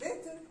it is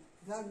better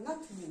than not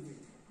moving.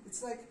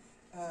 It's like,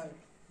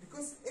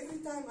 because every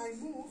time I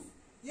move,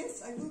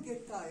 yes, I will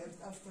get tired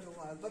after a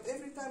while, but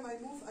every time I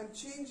move, I'm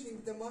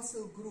changing the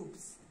muscle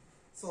groups.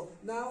 So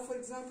now, for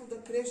example, the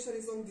pressure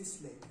is on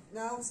this leg.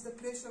 Now it's the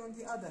pressure on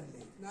the other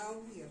leg. Now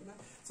here. Now.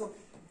 So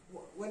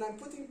when I'm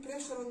putting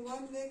pressure on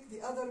one leg,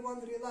 the other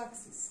one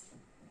relaxes.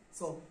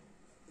 So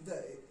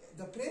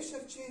the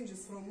pressure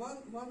changes from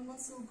one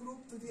muscle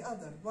group to the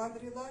other. One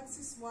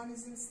relaxes, one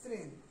is in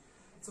strain.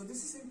 So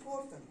this is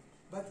important.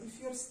 But if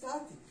you're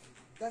static,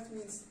 that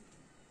means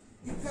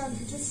you can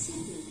be just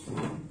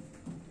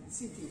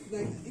sitting.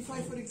 Like if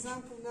I, for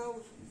example, now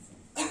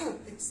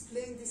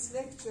explain this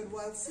lecture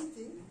while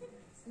sitting,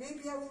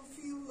 maybe I will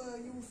feel,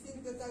 you will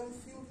think that I will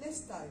feel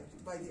less tired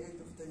by the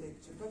end of the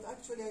lecture, but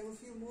actually I will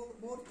feel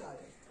more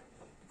tired,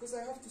 because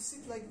I have to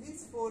sit like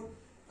this for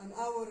an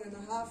hour and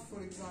a half,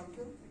 for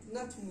example,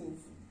 not move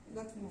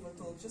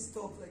at all, just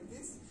talk like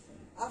this.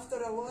 After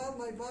a while,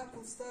 my back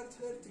will start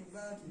hurting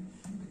badly,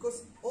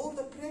 because all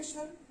the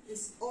pressure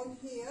is on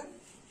here,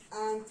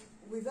 and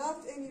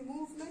without any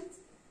movement,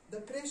 the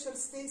pressure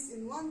stays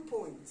in one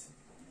point.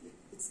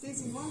 It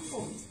stays in one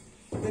point.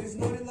 There is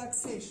no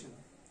relaxation.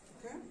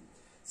 Okay?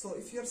 So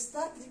if you're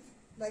static,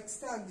 like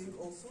standing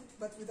also,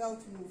 but without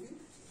moving,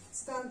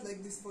 stand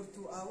like this for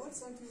 2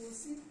 hours, and you will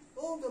see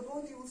all the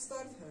body will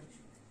start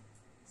hurting.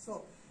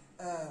 So,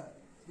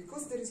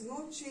 because there is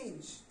no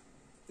change,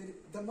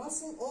 the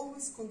muscle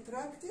always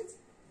contracted,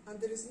 and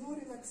there is no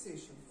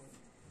relaxation for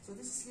it. So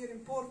this is here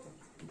important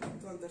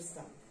to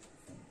understand.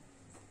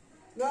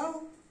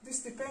 Now,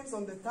 this depends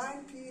on the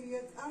time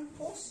period and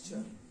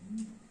posture.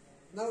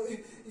 Now,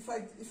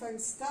 if I'm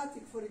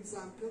static, for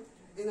example,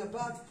 in a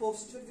bad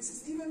posture, this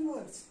is even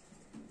worse.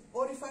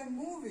 Or if I'm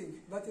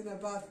moving, but in a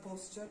bad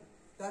posture,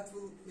 that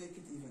will make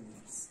it even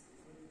worse.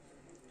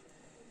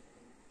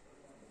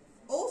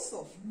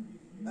 Also,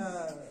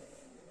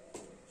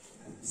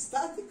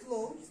 static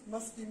load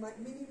must be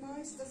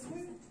minimized as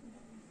well.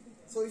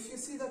 So if you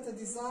see that a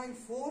design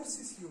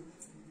forces you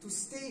to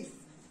stay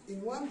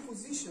in one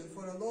position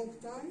for a long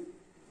time,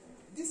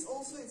 this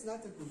also is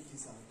not a good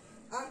design.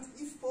 And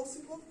if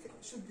possible,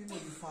 should be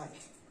modified.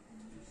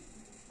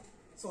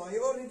 So I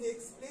already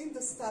explained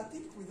the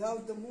static.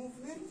 Without the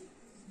movement,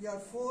 you are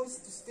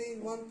forced to stay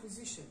in one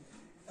position,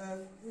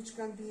 which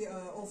can be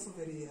also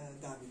very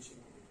damaging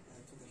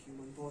to the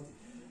human body.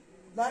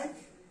 Like,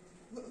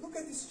 look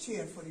at this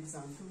chair, for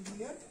example,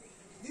 here.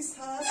 This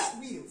has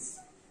wheels.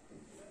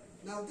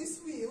 Now, these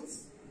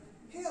wheels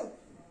help,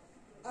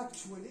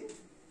 actually.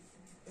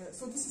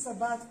 So this is a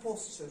bad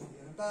posture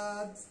here, a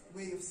bad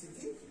way of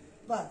sitting.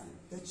 But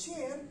the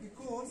chair,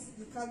 because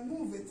you can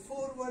move it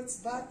forwards,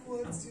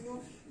 backwards, you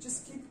know,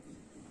 just keep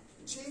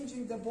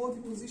changing the body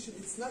position.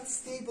 It's not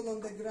stable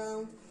on the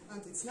ground,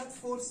 and it's not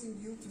forcing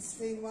you to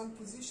stay in one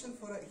position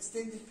for an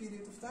extended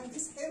period of time.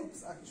 This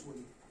helps,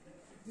 actually.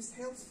 This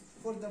helps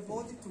for the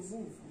body to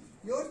move.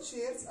 Your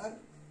chairs are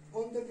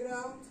on the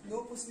ground,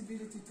 no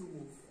possibility to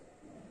move.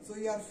 So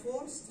you are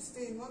forced to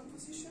stay in one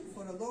position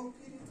for a long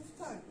period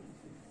of time,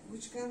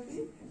 which can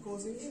be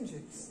causing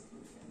injuries.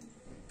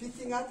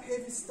 Picking up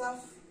heavy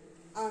stuff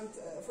and,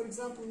 for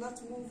example,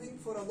 not moving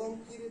for a long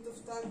period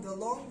of time, the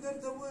longer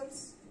the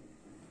worse.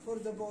 for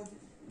the body.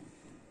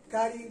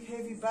 Carrying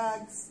heavy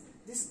bags,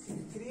 this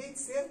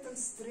creates certain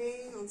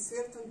strain on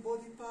certain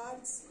body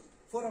parts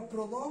for a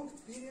prolonged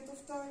period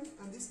of time,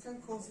 and this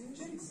can cause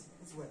injuries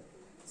as well.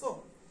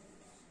 So,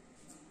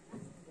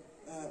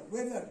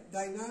 whether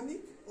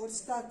dynamic or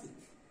static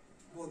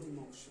body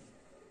motion,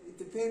 it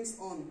depends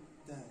on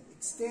the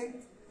extent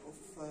of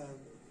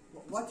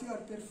what you are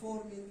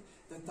performing,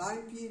 the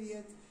time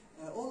period.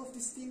 All of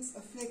these things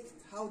affect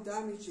how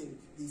damaging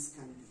these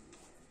can be.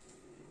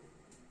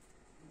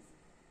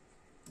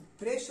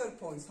 Pressure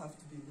points have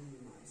to be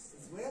minimized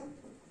as well.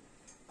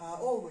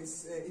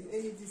 Always, in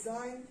any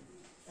design,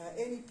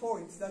 any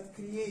points that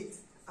create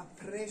a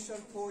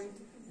pressure point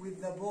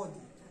with the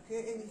body,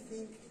 okay,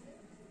 anything,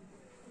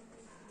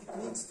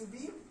 it needs to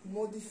be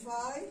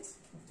modified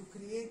to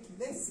create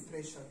less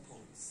pressure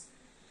points.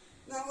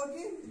 Now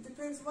again, it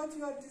depends what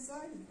you are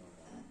designing.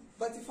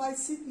 But if I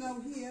sit now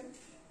here,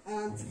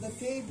 and the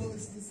table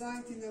is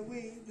designed in a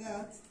way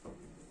that,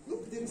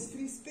 look, there is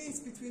free space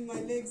between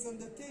my legs and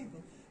the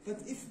table.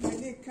 But if my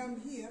leg come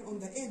here on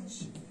the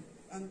edge,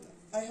 and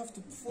I have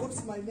to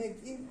force my leg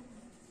in,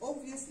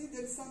 obviously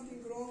there is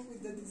something wrong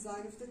with the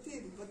design of the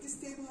table. But this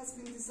table has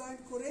been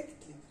designed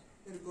correctly,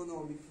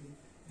 ergonomically.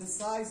 The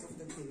size of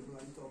the table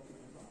I'm talking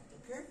about,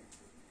 okay?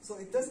 So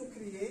it doesn't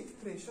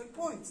create pressure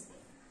points.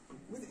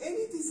 With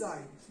any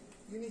design,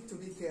 you need to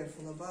be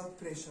careful about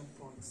pressure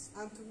points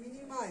and to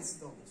minimize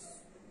those.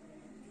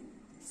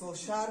 So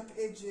sharp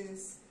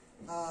edges,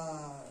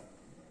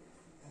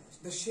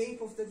 the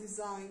shape of the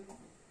design,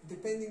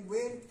 depending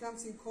where it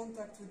comes in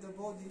contact with the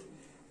body,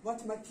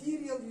 what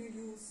material you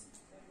use.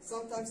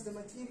 Sometimes the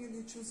material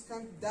you choose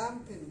can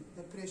dampen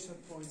the pressure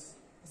points.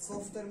 A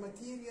softer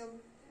material,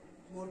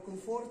 more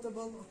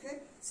comfortable, okay?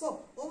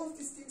 So all of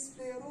these things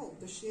play a role.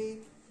 The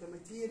shape, the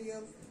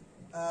material,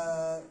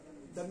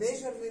 the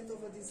measurement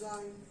of a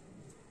design.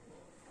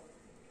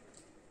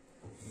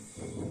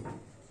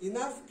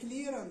 Enough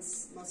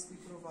clearance must be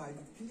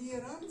provided.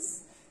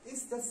 Clearance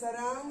is the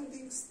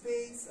surrounding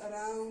space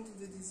around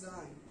the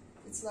design.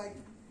 It's like,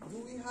 do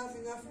we have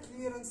enough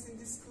clearance in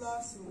this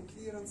classroom,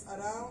 clearance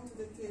around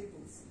the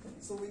tables?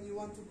 So when you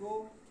want to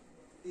go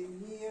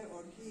in here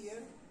or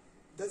here,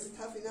 does it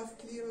have enough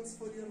clearance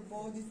for your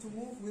body to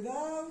move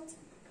without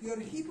your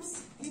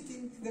hips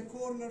hitting the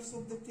corners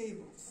of the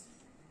tables?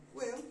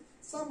 Well,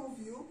 some of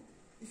you,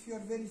 if you are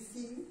very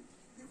thin,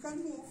 you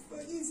can move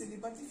easily,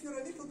 but if you're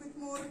a little bit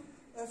more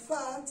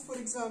fat, for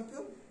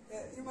example,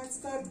 you might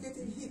start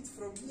getting hit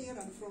from here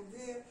and from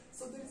there,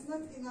 so there is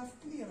not enough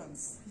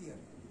clearance here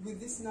with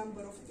this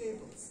number of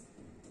tables.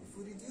 If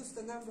we reduce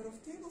the number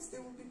of tables,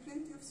 there will be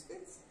plenty of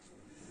space.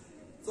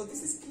 So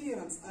this is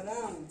clearance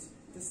around,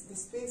 the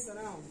space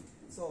around,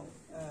 so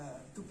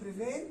to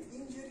prevent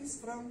injuries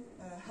from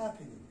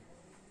happening.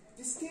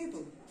 This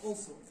table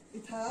also,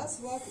 it has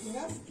what,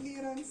 enough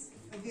clearance.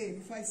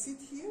 Again, if I sit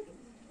here,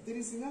 there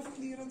is enough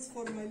clearance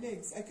for my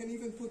legs. I can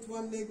even put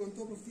one leg on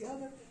top of the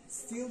other,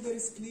 still there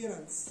is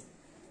clearance.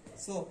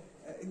 So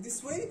in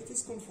this way, it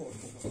is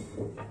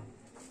comfortable.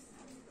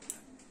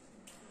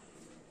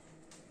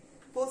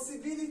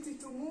 Possibility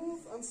to move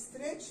and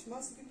stretch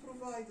must be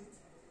provided.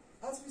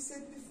 As we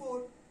said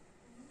before,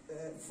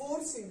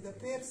 forcing the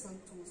person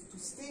to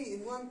stay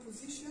in one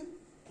position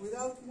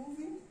without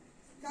moving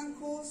can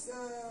cause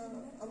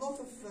a lot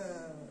of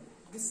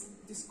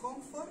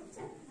discomfort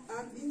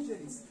and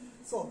injuries.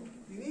 So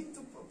you need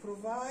to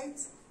provide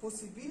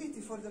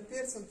possibility for the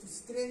person to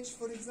stretch,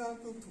 for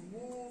example, to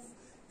move.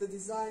 The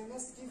design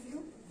must give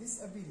you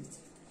this ability,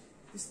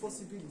 this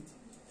possibility,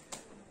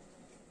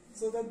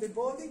 so that the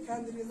body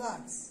can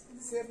relax.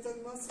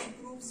 Certain muscle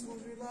groups will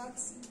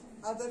relax,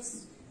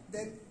 others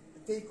then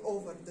take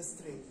over the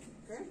strain.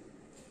 Okay?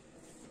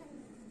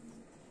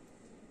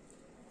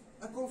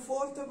 A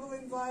comfortable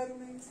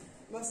environment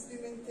must be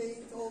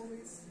maintained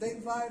always. The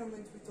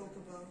environment we talk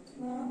about.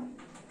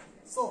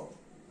 So,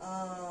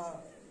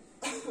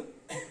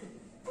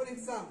 for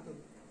example,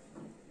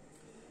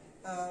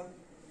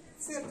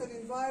 certain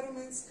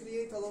environments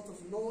create a lot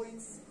of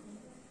noise.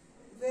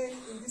 Then,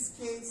 in this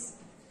case,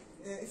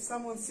 if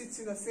someone sits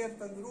in a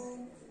certain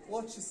room,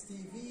 watches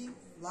TV,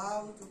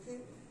 loud, okay,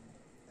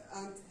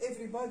 and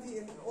everybody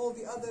in all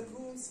the other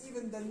rooms,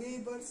 even the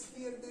neighbors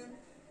hear them,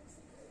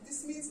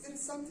 this means there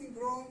is something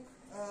wrong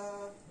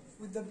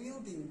with the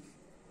building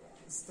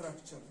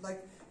structure.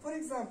 Like, for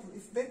example,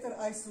 if better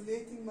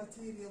isolating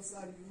materials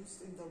are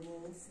used in the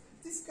walls,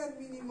 this can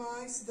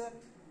minimize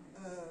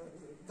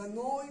the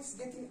noise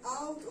getting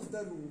out of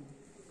the room.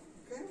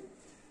 Okay?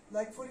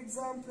 Like, for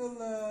example,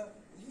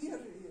 here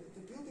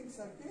the buildings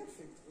are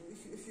perfect.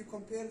 If you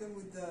compare them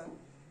with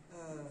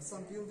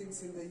some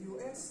buildings in the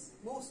US,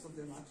 most of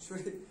them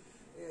actually,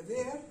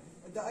 there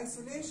the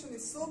isolation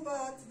is so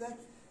bad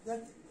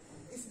that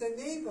if the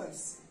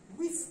neighbors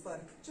whisper,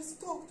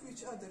 just talk to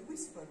each other,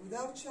 whisper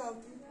without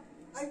shouting,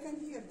 I can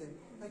hear them.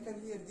 I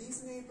can hear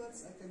these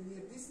neighbors, I can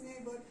hear this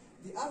neighbor,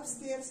 the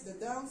upstairs, the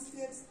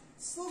downstairs.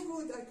 So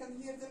good I can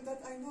hear them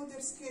that I know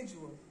their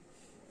schedule.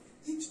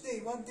 Each day,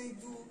 what they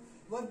do,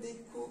 what they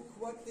cook,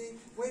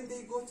 when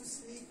they go to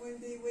sleep, when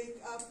they wake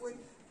up,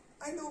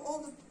 I know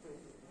all the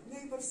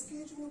neighbors'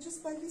 schedule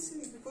just by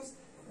listening, because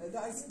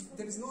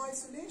there is no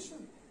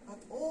isolation at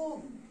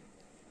all.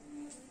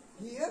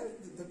 Here,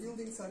 the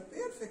buildings are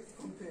perfect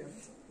compared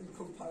in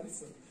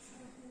comparison.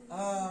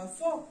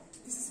 So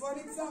this is one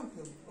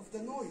example of the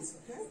noise.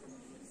 Okay.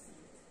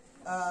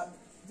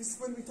 This is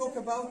when we talk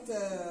about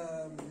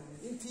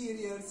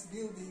interiors,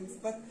 buildings,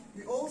 but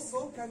we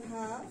also can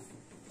have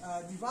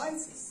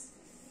devices.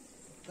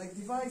 Like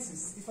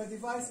devices, if a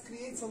device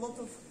creates a lot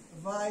of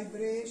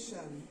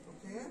vibration,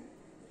 okay?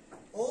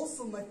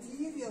 Also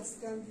materials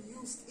can be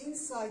used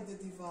inside the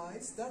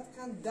device that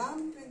can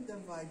dampen the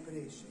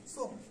vibration.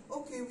 So,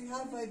 okay, we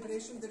have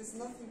vibration, there is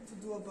nothing to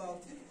do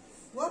about it.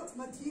 What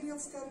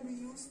materials can we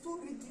use to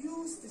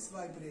reduce this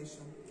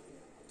vibration?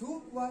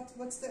 To what?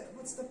 What's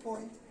the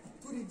point?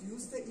 To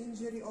reduce the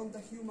injury on the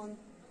human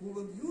who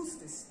will use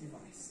this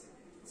device.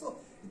 So,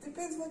 it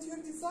depends what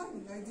you're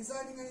designing. Are you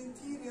designing an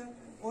interior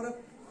or a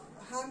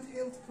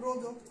handheld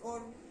product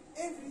or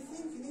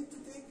everything? You need to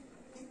take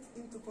it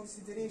into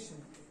consideration.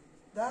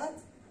 That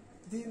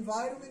the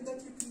environment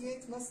that you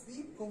create must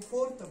be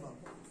comfortable.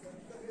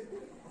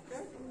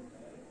 Okay?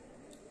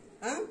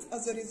 And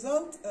as a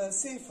result,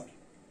 safer.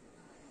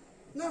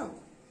 Now,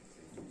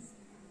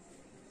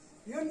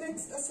 your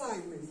next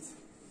assignment.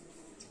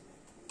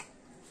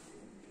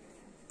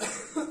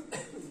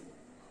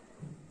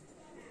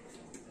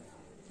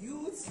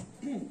 Use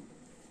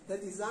the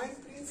design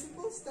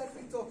principles that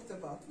we talked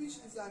about.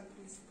 Which design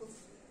principles?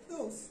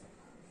 Those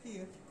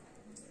here.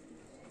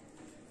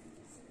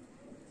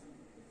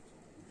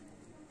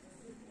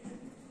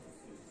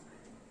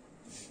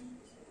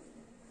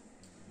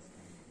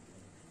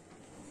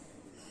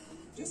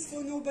 Just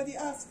so nobody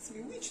asks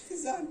me, which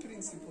design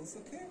principles,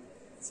 okay?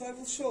 So I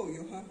will show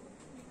you,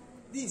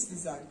 these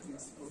design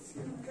principles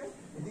here, okay?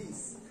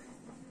 These.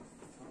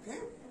 Okay?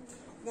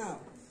 Now,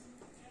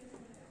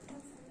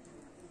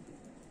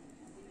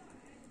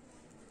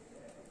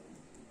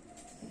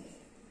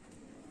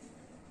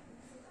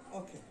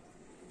 okay.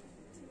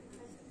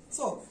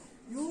 So,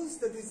 use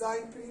the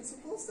design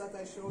principles that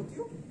I showed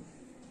you.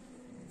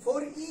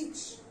 For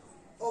each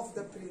of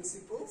the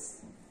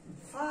principles,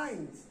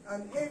 find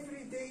an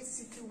everyday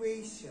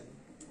situation,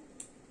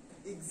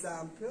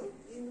 example,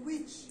 in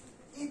which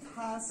it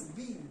has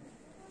been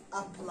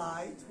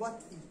applied,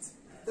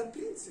 the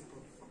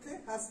principle, okay,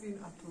 has been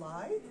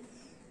applied,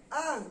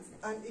 and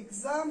an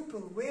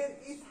example where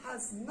it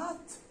has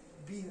not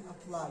been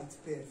applied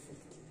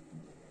perfectly,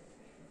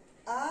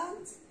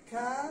 and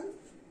can,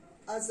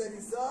 as a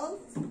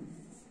result,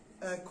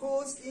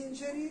 cause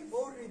injury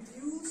or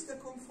reduce the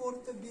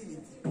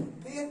comfortability.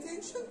 Pay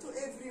attention to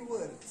every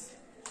word.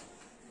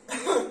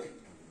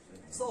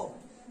 So,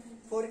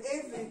 for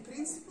every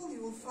principle,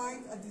 you will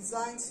find a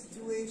design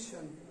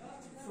situation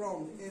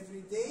from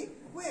every day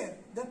where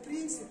the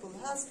principle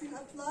has been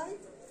applied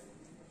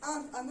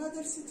and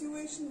another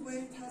situation where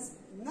it has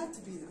not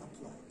been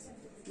applied.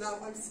 Now,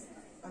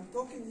 I'm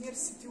talking here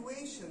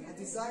situation, a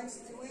design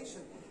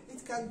situation.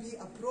 It can be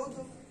a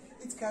product,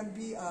 it can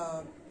be,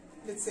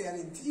 let's say, an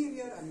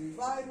interior, an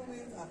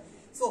environment.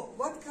 So,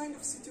 what kind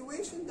of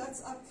situation,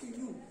 that's up to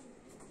you.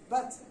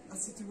 But a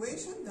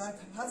situation that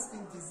has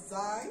been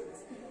designed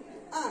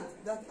and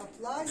that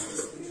applies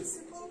this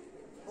principle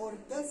or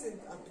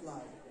doesn't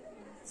apply.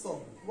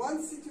 So,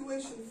 one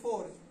situation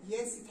for,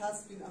 yes, it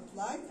has been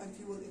applied, and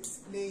he will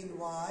explain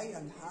why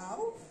and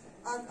how.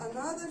 And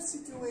another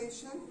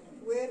situation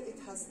where it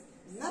has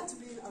not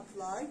been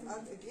applied,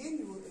 and again,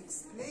 you will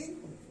explain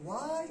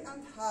why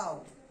and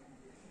how.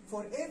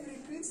 For every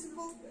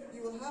principle,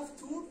 you will have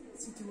two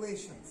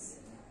situations.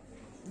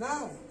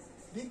 Now,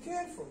 be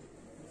careful.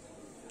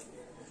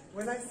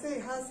 When I say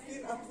has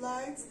been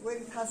applied, when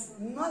it has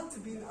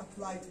not been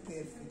applied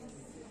perfectly.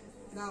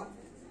 Now,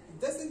 it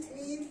doesn't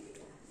mean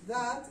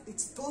that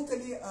it's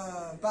totally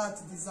a bad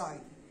design.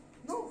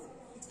 No,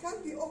 it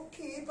can be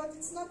okay, but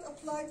it's not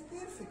applied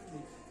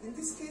perfectly. In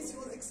this case,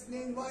 you will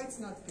explain why it's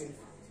not perfect.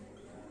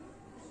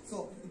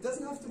 So, it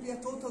doesn't have to be a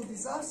total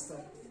disaster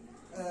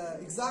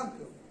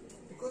example,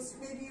 because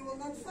maybe you will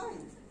not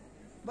find.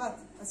 But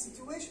a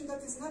situation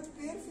that is not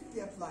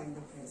perfectly applying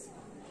the principle.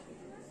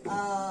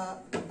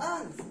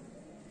 And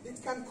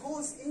it can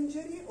cause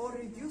injury or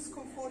reduce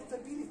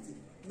comfortability.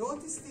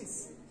 Notice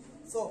this.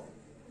 So,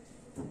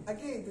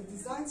 again, the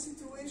design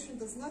situation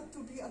does not have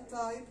to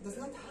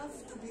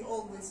be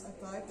always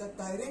a type that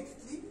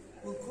directly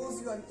will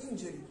cause you an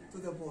injury to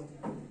the body.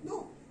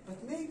 No,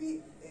 but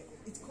maybe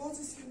it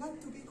causes you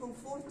not to be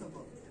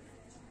comfortable.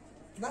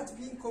 Not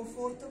being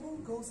comfortable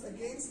goes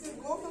against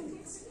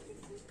ergonomics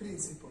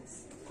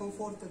principles.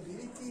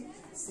 Comfortability,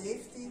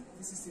 safety,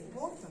 this is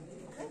important,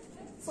 okay?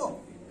 So,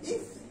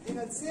 if in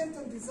a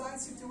certain design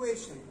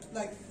situation,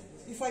 like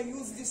if I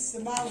use this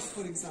mouse,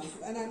 for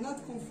example, and I'm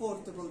not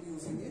comfortable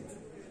using it,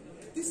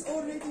 this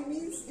already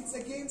means it's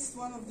against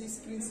one of these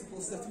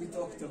principles that we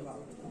talked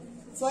about.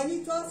 So I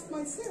need to ask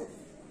myself,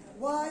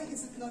 why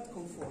is it not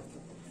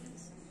comfortable?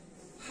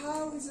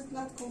 How is it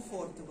not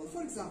comfortable?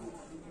 For example,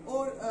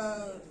 or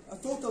a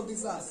total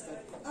disaster,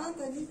 and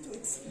I need to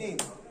explain.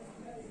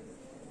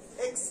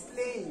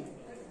 Explain.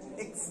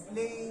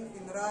 Explain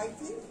in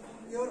writing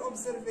your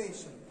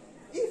observation.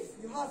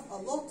 If you have a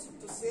lot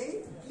to say,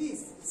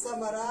 please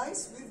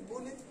summarize with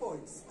bullet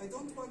points. I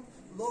don't want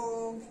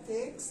long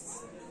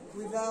texts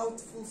without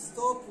full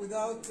stop,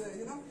 without,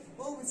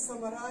 always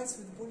summarize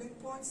with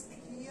bullet points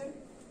here.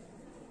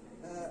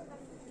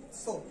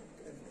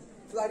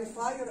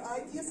 Clarify your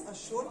ideas as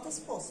short as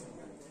possible.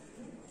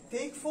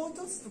 Take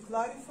photos to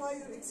clarify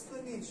your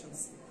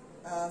explanations.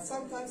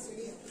 Sometimes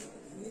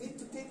you need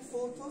to take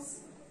photos,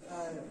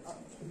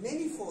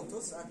 many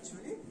photos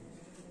actually,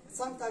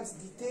 sometimes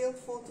detailed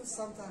photos,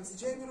 sometimes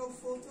general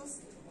photos,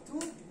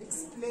 to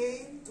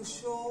explain, to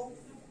show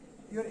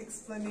your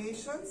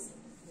explanations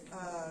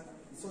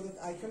so that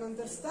I can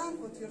understand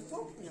what you're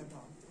talking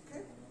about,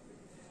 okay?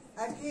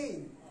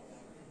 Again,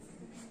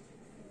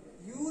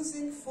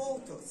 using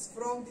photos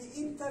from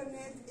the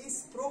internet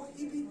is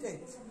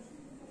prohibited.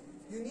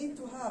 You need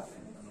to have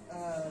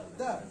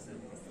the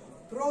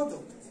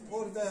product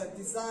or the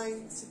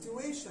design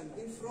situation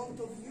in front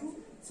of you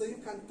so you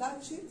can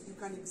touch it, you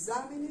can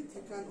examine it,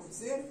 you can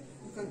observe,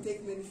 you can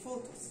take many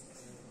photos.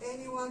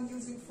 Anyone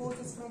using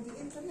photos from the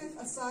internet,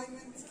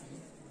 assignment,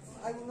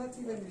 I will not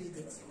even read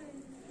it.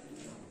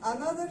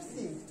 Another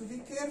thing to be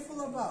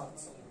careful about,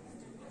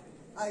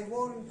 I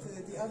warned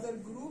the other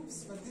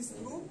groups, but this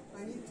group,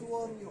 I need to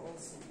warn you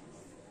also.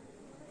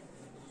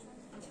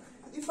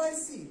 If I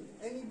see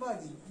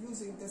anybody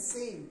using the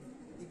same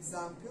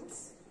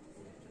examples,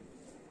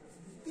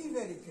 be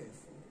very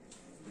careful,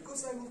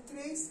 because I will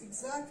trace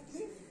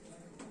exactly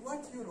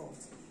what you wrote.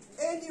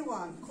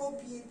 Anyone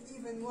copying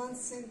even one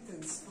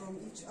sentence from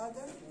each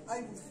other,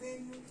 I will fail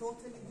you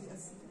totally,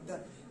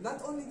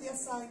 not only the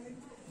assignment,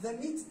 the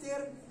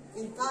midterm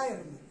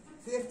entirely,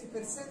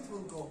 30%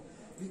 will go,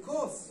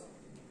 because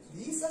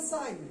these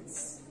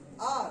assignments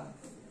are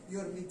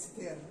your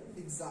midterm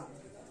exam.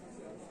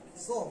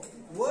 So,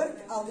 work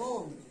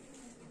alone.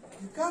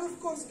 You can, of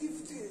course,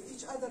 give to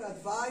each other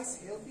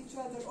advice, help each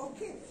other,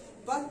 okay,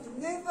 but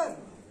never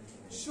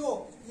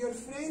show your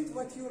friend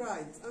what you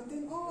write, and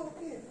then, oh,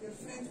 okay, your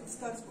friend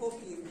starts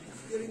copying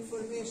your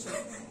information,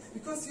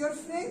 because your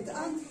friend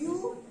and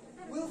you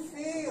will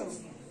fail.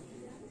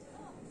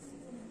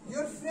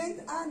 Your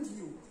friend and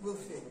you will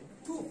fail,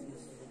 too,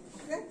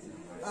 okay?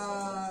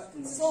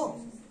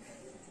 So,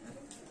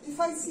 if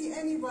I see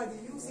anybody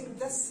using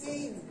the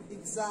same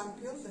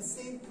example, the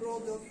same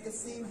product, the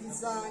same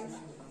design,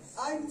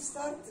 I will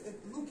start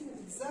looking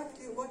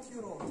exactly what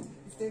you wrote.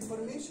 If the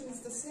information is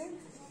the same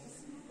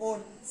or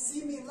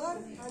similar,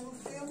 I will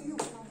fail you.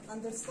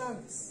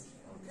 Understand this,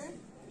 okay?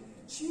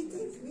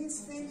 Cheating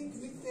means failing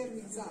midterm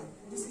exam.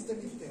 This is the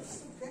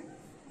midterms, okay?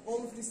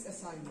 All of these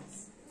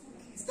assignments.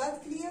 Is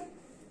that clear?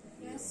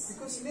 Yes.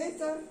 Because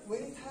later,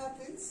 when it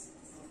happens,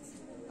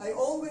 I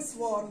always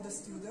warn the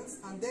students,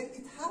 and then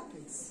it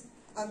happens.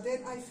 And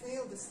then I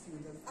fail the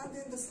student. And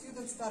then the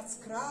student starts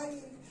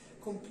crying,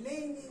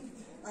 complaining,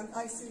 and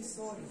I say,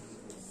 sorry,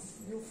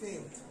 you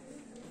failed.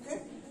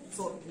 Okay?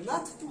 So,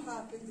 not to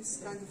happen this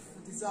kind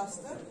of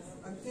disaster,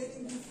 I'm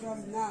telling you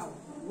from now,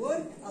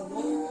 work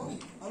alone,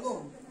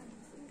 alone,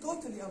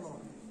 totally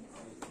alone.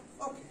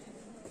 Okay,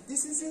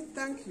 this is it,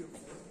 thank you.